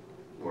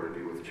more to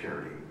do with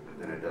charity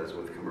than it does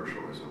with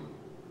commercialism.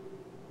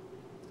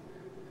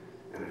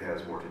 And it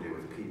has more to do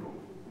with people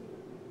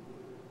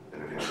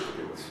than it has to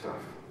do with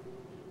stuff.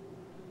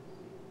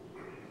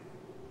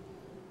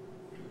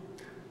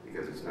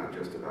 Because it's not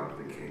just about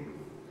the king,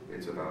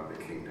 it's about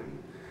the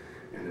kingdom.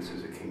 And this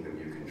is a kingdom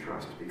you can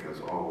trust,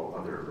 because all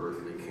other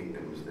earthly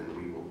kingdoms that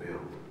we will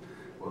build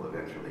will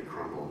eventually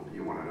crumble.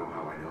 You want to know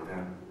how I know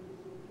that?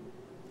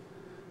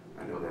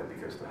 I know that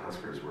because the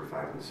Huskers were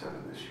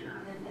 5-7 this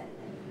year.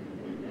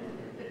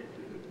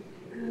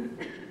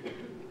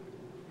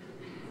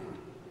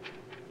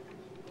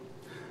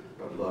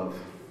 But love,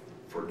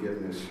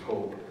 forgiveness,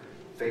 hope,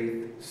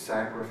 faith,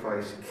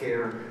 sacrifice,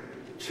 care,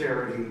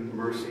 charity,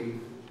 mercy,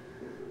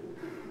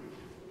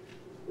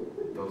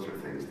 those are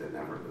things that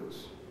never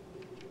lose.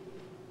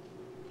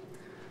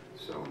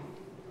 So,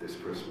 this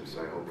Christmas,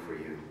 I hope for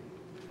you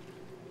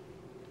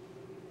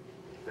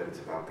that it's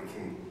about the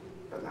king,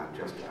 but not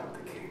just about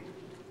the king.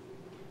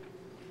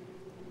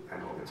 I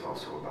hope it's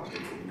also about the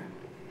kingdom.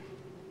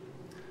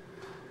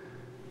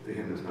 The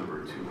hymn is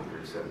number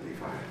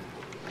 275.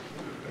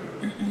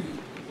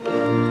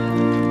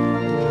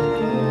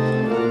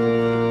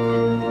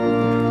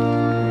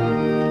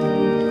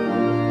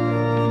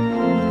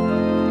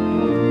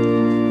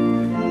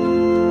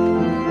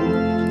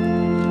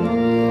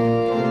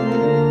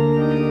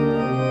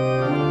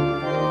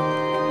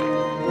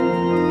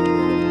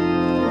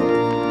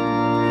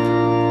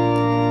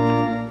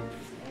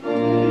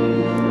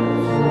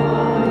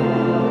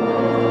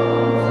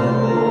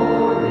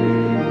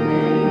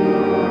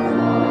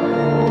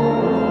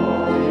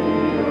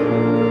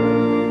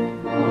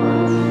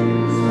 Once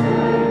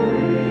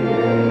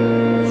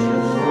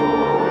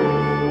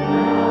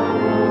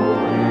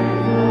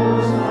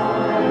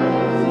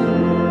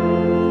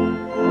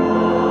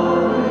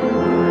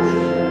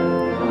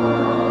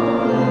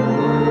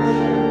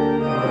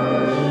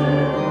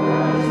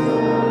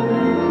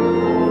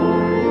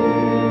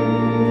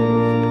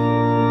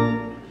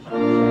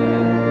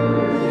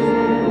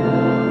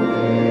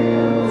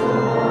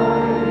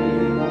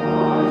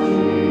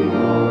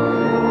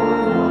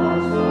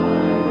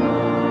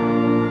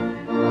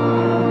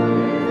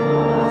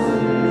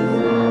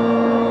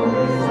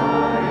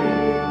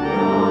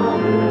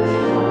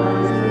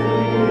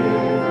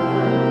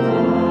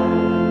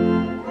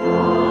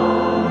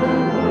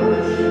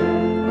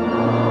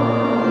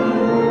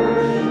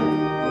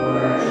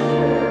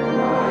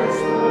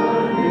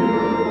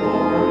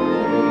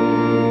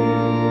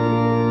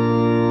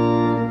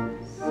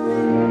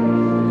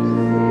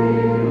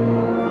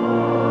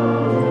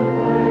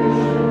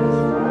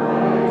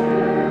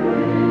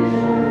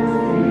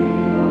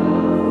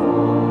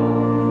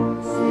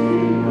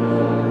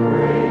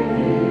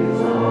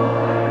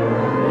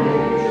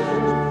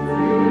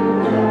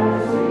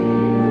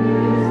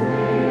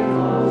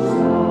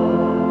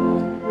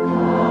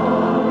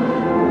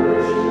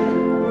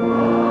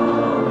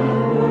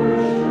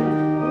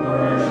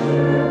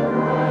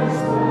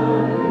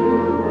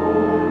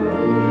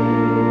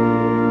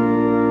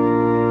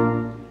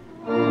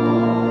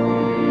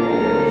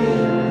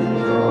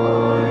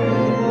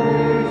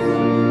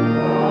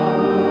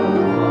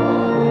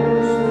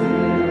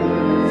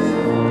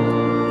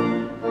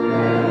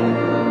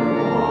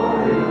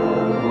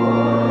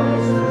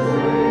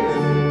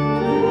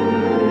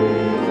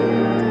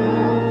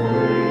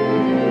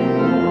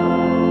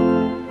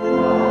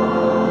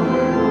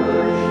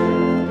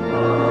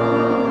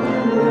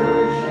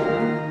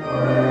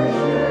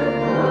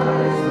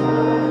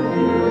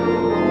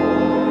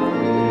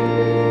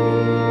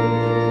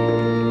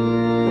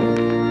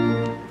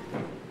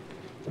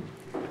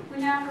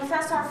now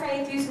profess our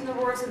faith using the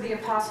words of the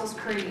Apostles'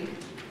 Creed.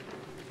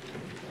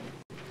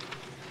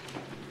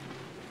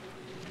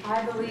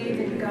 I believe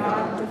in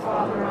God, the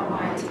Father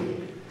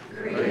Almighty,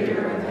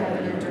 creator of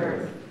heaven and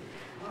earth.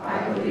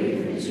 I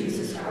believe in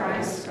Jesus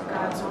Christ,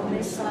 God's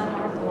only Son,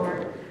 our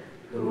Lord,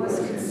 who was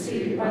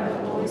conceived by the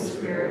Holy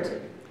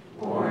Spirit,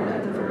 born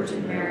of the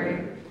Virgin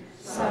Mary,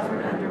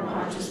 suffered under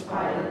Pontius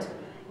Pilate,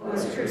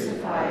 was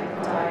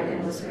crucified, died,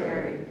 and was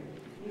buried.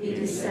 He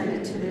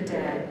descended to the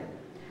dead.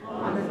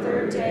 On the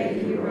third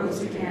day he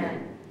rose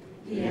again.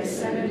 He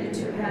ascended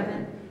into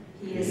heaven.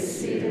 He is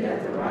seated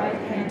at the right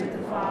hand of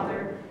the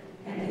Father,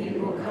 and he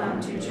will come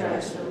to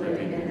judge the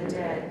living and the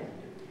dead.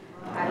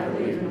 I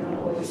believe in the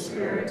Holy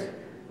Spirit,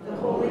 the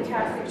Holy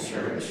Catholic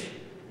Church,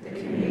 the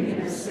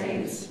communion of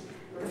saints,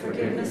 the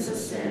forgiveness of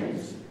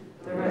sins,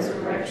 the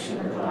resurrection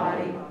of the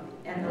body,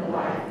 and the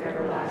life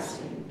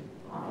everlasting.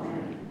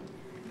 Amen.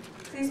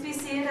 Please be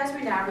seated as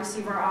we now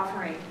receive our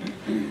offering.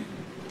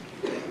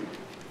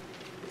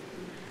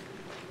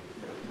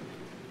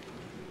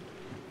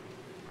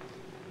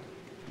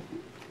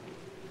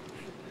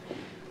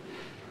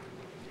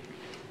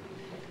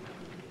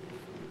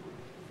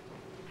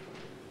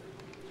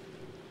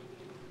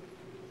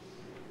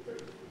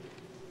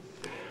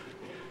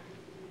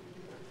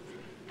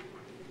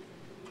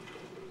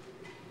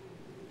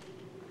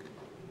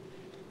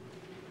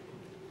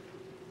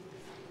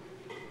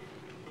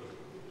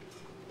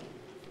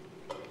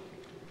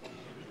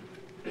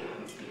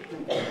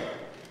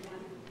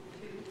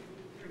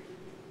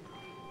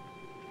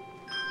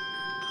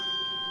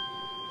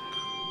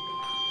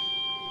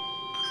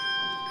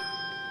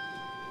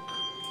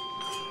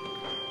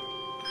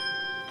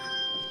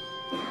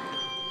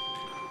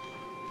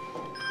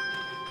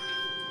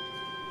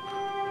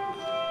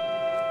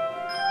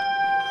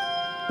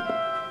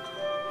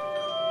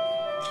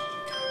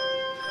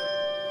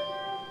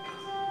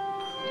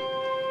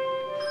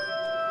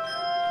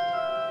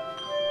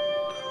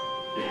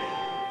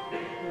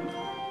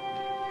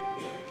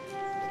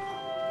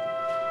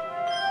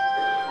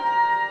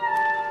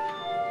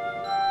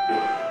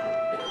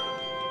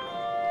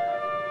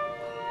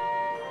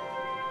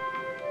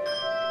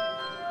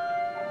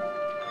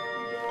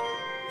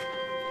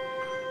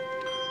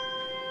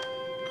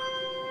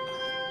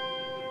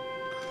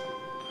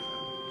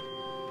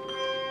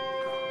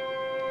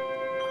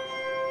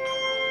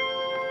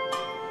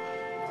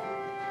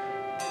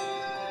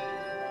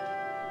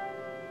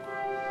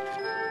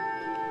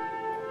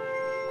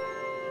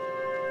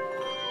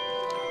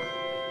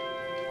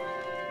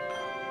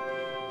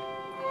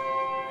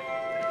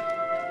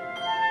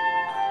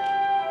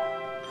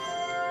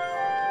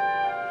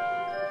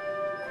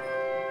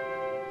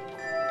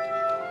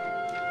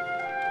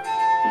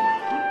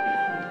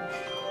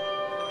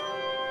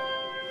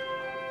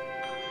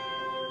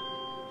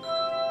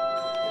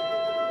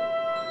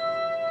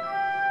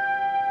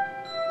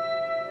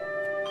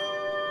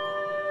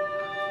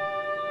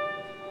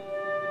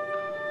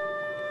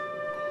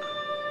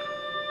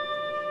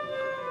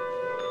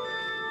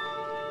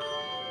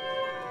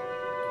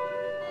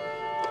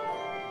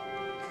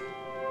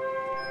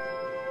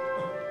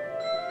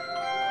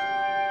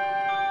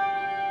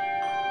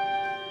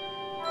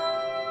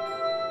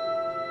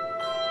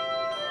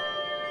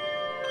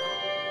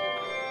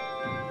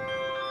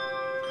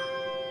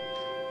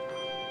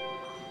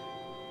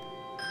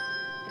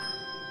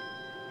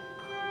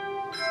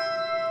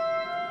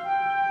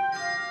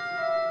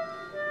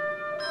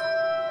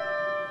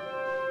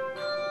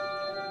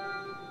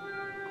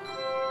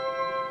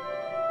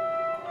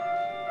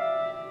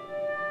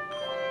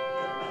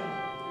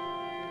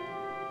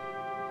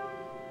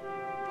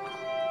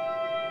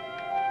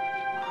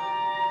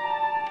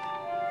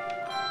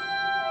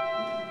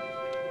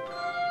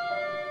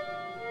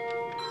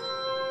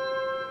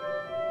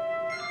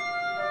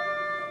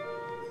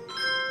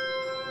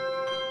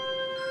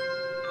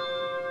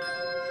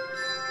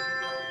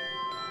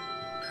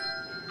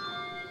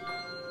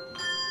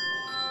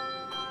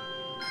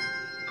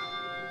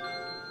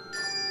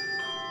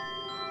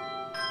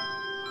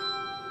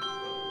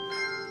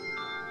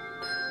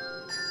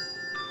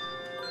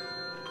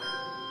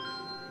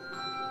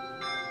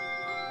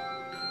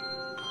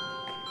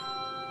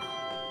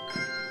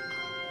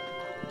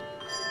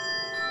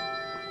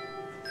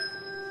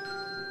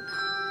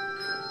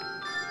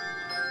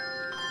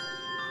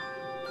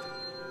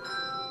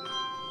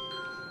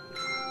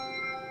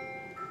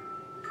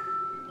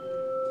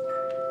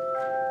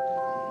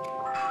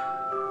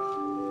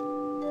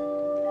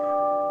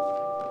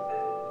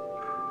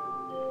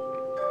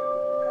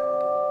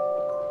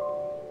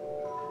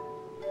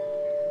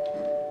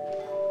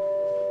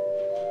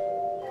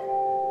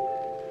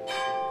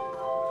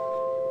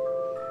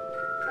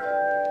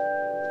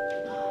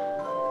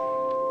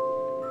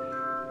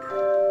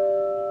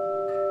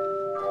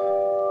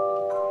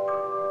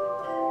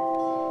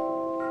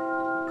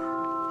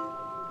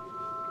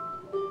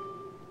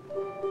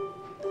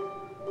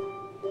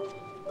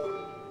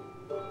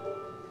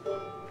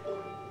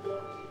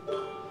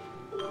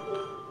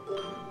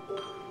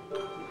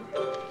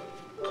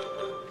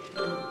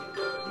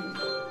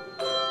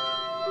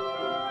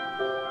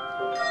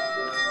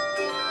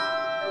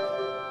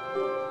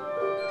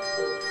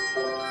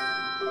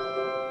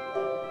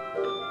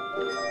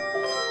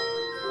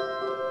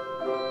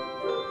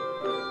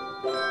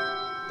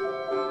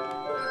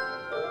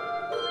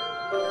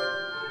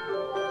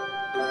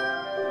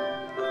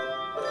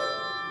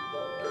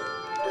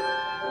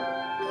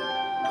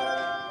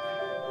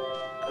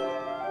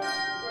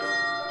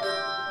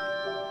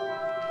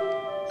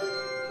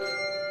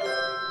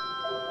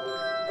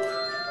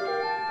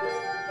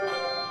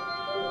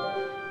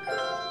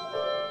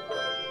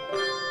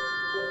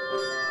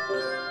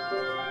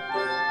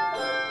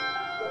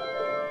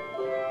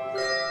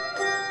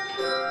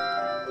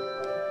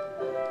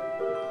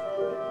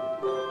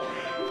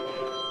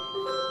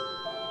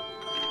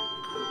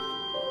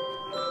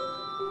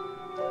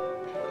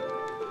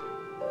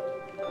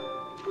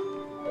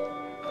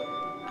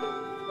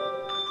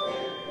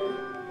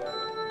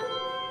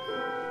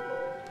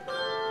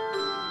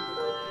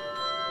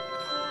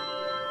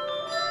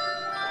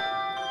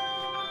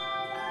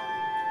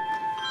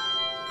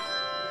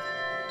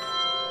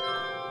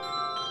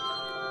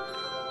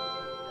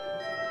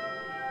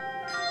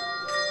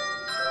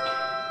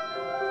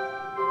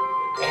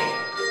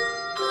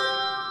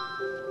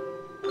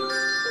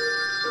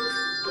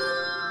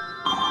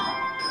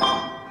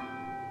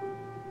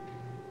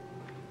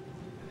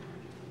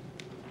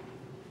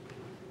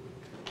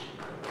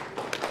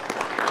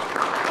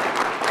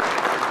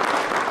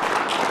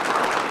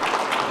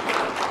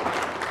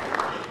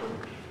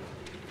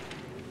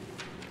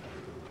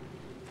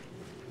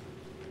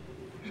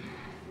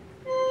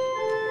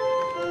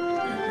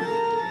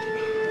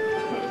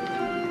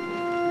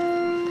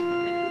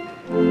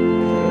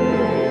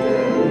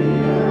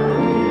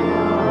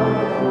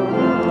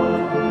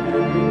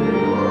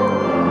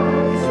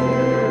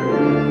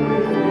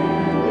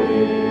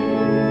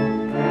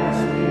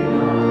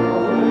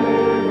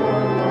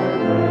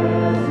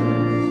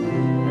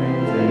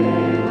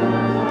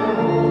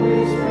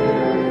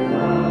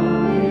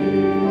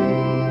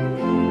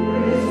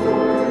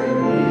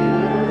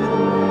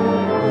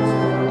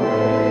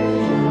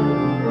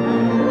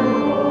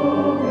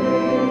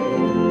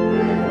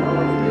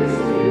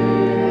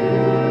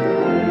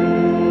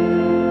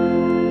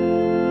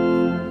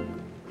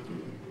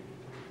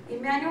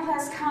 Emmanuel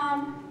has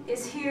come,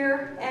 is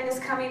here, and is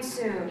coming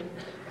soon.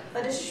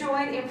 Let us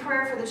join in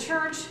prayer for the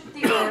church,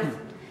 the earth,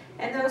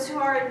 and those who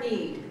are in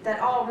need, that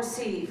all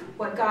receive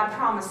what God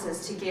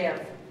promises to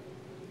give.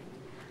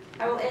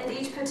 I will end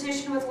each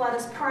petition with "Let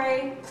us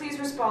pray." Please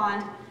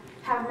respond,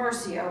 "Have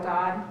mercy, O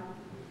God."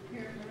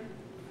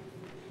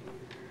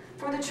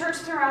 For the church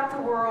throughout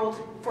the world,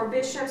 for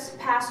bishops,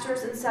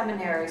 pastors, and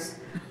seminaries,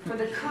 for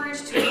the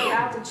courage to live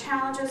out the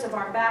challenges of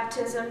our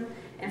baptism,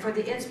 and for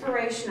the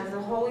inspiration of the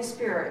Holy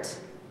Spirit,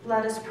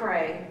 let us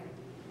pray.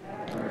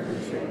 Have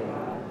mercy, O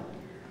God.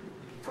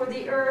 For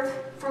the earth,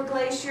 for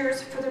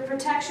glaciers, for the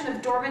protection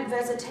of dormant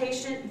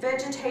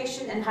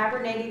vegetation and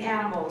hibernating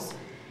animals,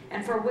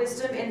 and for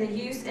wisdom in the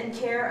use and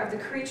care of the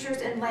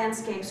creatures and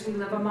landscapes we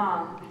live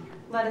among,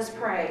 let us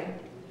pray.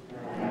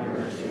 Have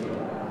mercy, O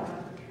God.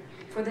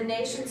 For the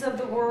nations of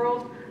the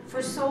world,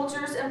 for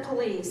soldiers and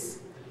police,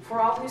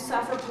 for all who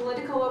suffer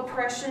political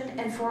oppression,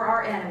 and for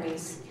our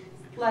enemies,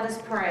 let us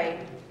pray.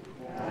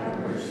 Have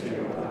mercy,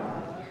 O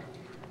God.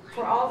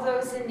 For all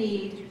those in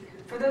need,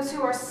 for those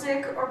who are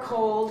sick or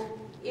cold,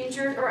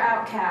 injured or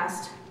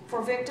outcast,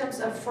 for victims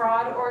of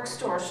fraud or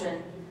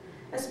extortion,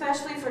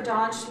 especially for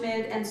Don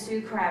Schmid and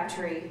Sue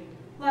Crabtree,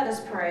 let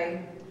us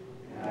pray.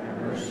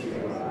 Have mercy,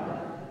 O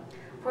God.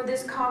 For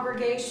this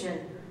congregation,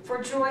 for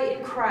joy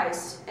in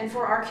Christ, and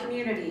for our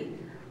community,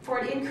 for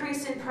an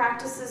increase in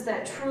practices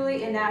that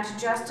truly enact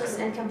justice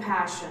and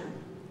compassion,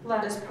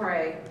 let us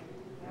pray.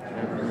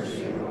 Have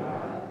mercy, O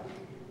God.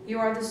 You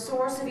are the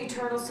source of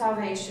eternal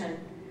salvation.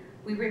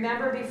 We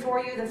remember before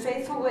you the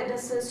faithful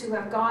witnesses who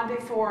have gone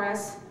before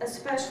us,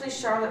 especially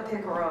Charlotte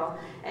Pickerel,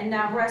 and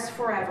now rest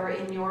forever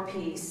in your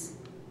peace.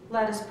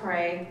 Let us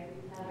pray.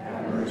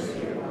 Have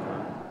mercy, O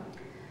God.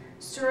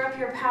 Stir up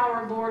your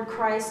power, Lord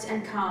Christ,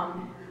 and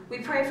come. We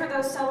pray for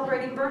those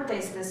celebrating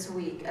birthdays this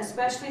week,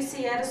 especially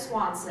Sietta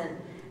Swanson.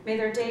 May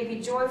their day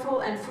be joyful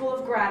and full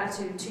of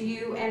gratitude to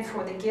you and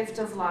for the gift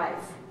of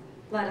life.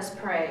 Let us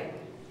pray.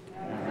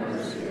 Have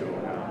mercy, O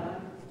God.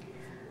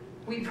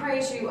 We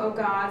praise you, O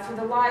God, for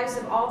the lives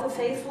of all the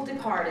faithful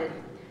departed,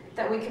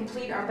 that we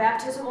complete our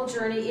baptismal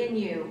journey in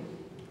you.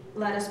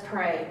 Let us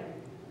pray.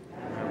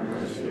 Have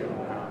mercy, O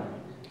God.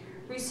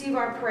 Receive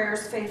our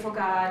prayers, faithful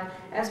God,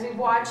 as we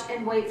watch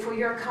and wait for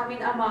your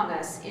coming among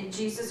us in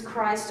Jesus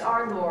Christ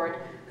our Lord,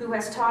 who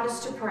has taught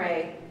us to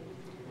pray.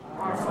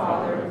 Our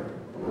Father,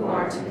 who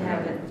art in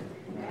heaven,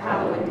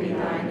 hallowed be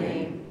thy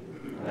name.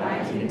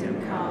 Thy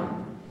kingdom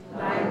come,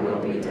 thy will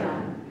be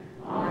done,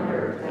 on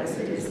earth as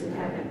it is in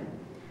heaven.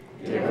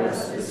 Give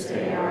us this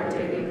day our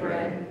daily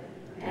bread,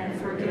 and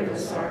forgive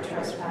us our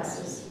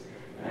trespasses,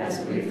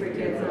 as we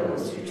forgive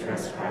those who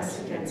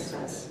trespass against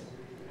us.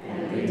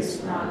 And lead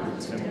us not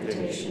into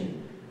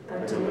temptation,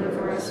 but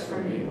deliver us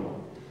from evil.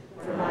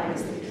 For thine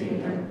is the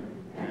kingdom,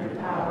 and the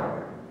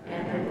power,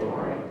 and the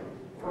glory,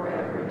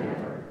 forever and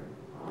ever.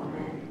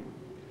 Amen.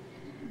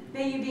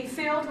 May you be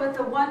filled with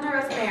the wonder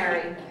of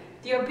Mary,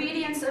 the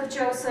obedience of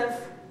Joseph,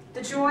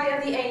 the joy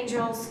of the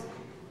angels,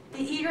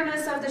 the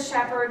eagerness of the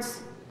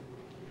shepherds,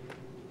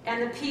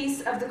 and the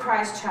peace of the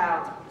Christ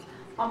child.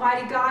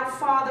 Almighty God,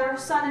 Father,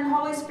 Son, and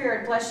Holy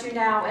Spirit bless you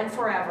now and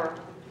forever.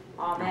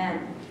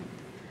 Amen.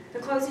 The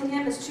closing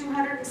hymn is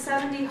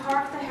 270,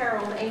 Hark the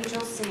Herald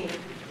Angels Sing.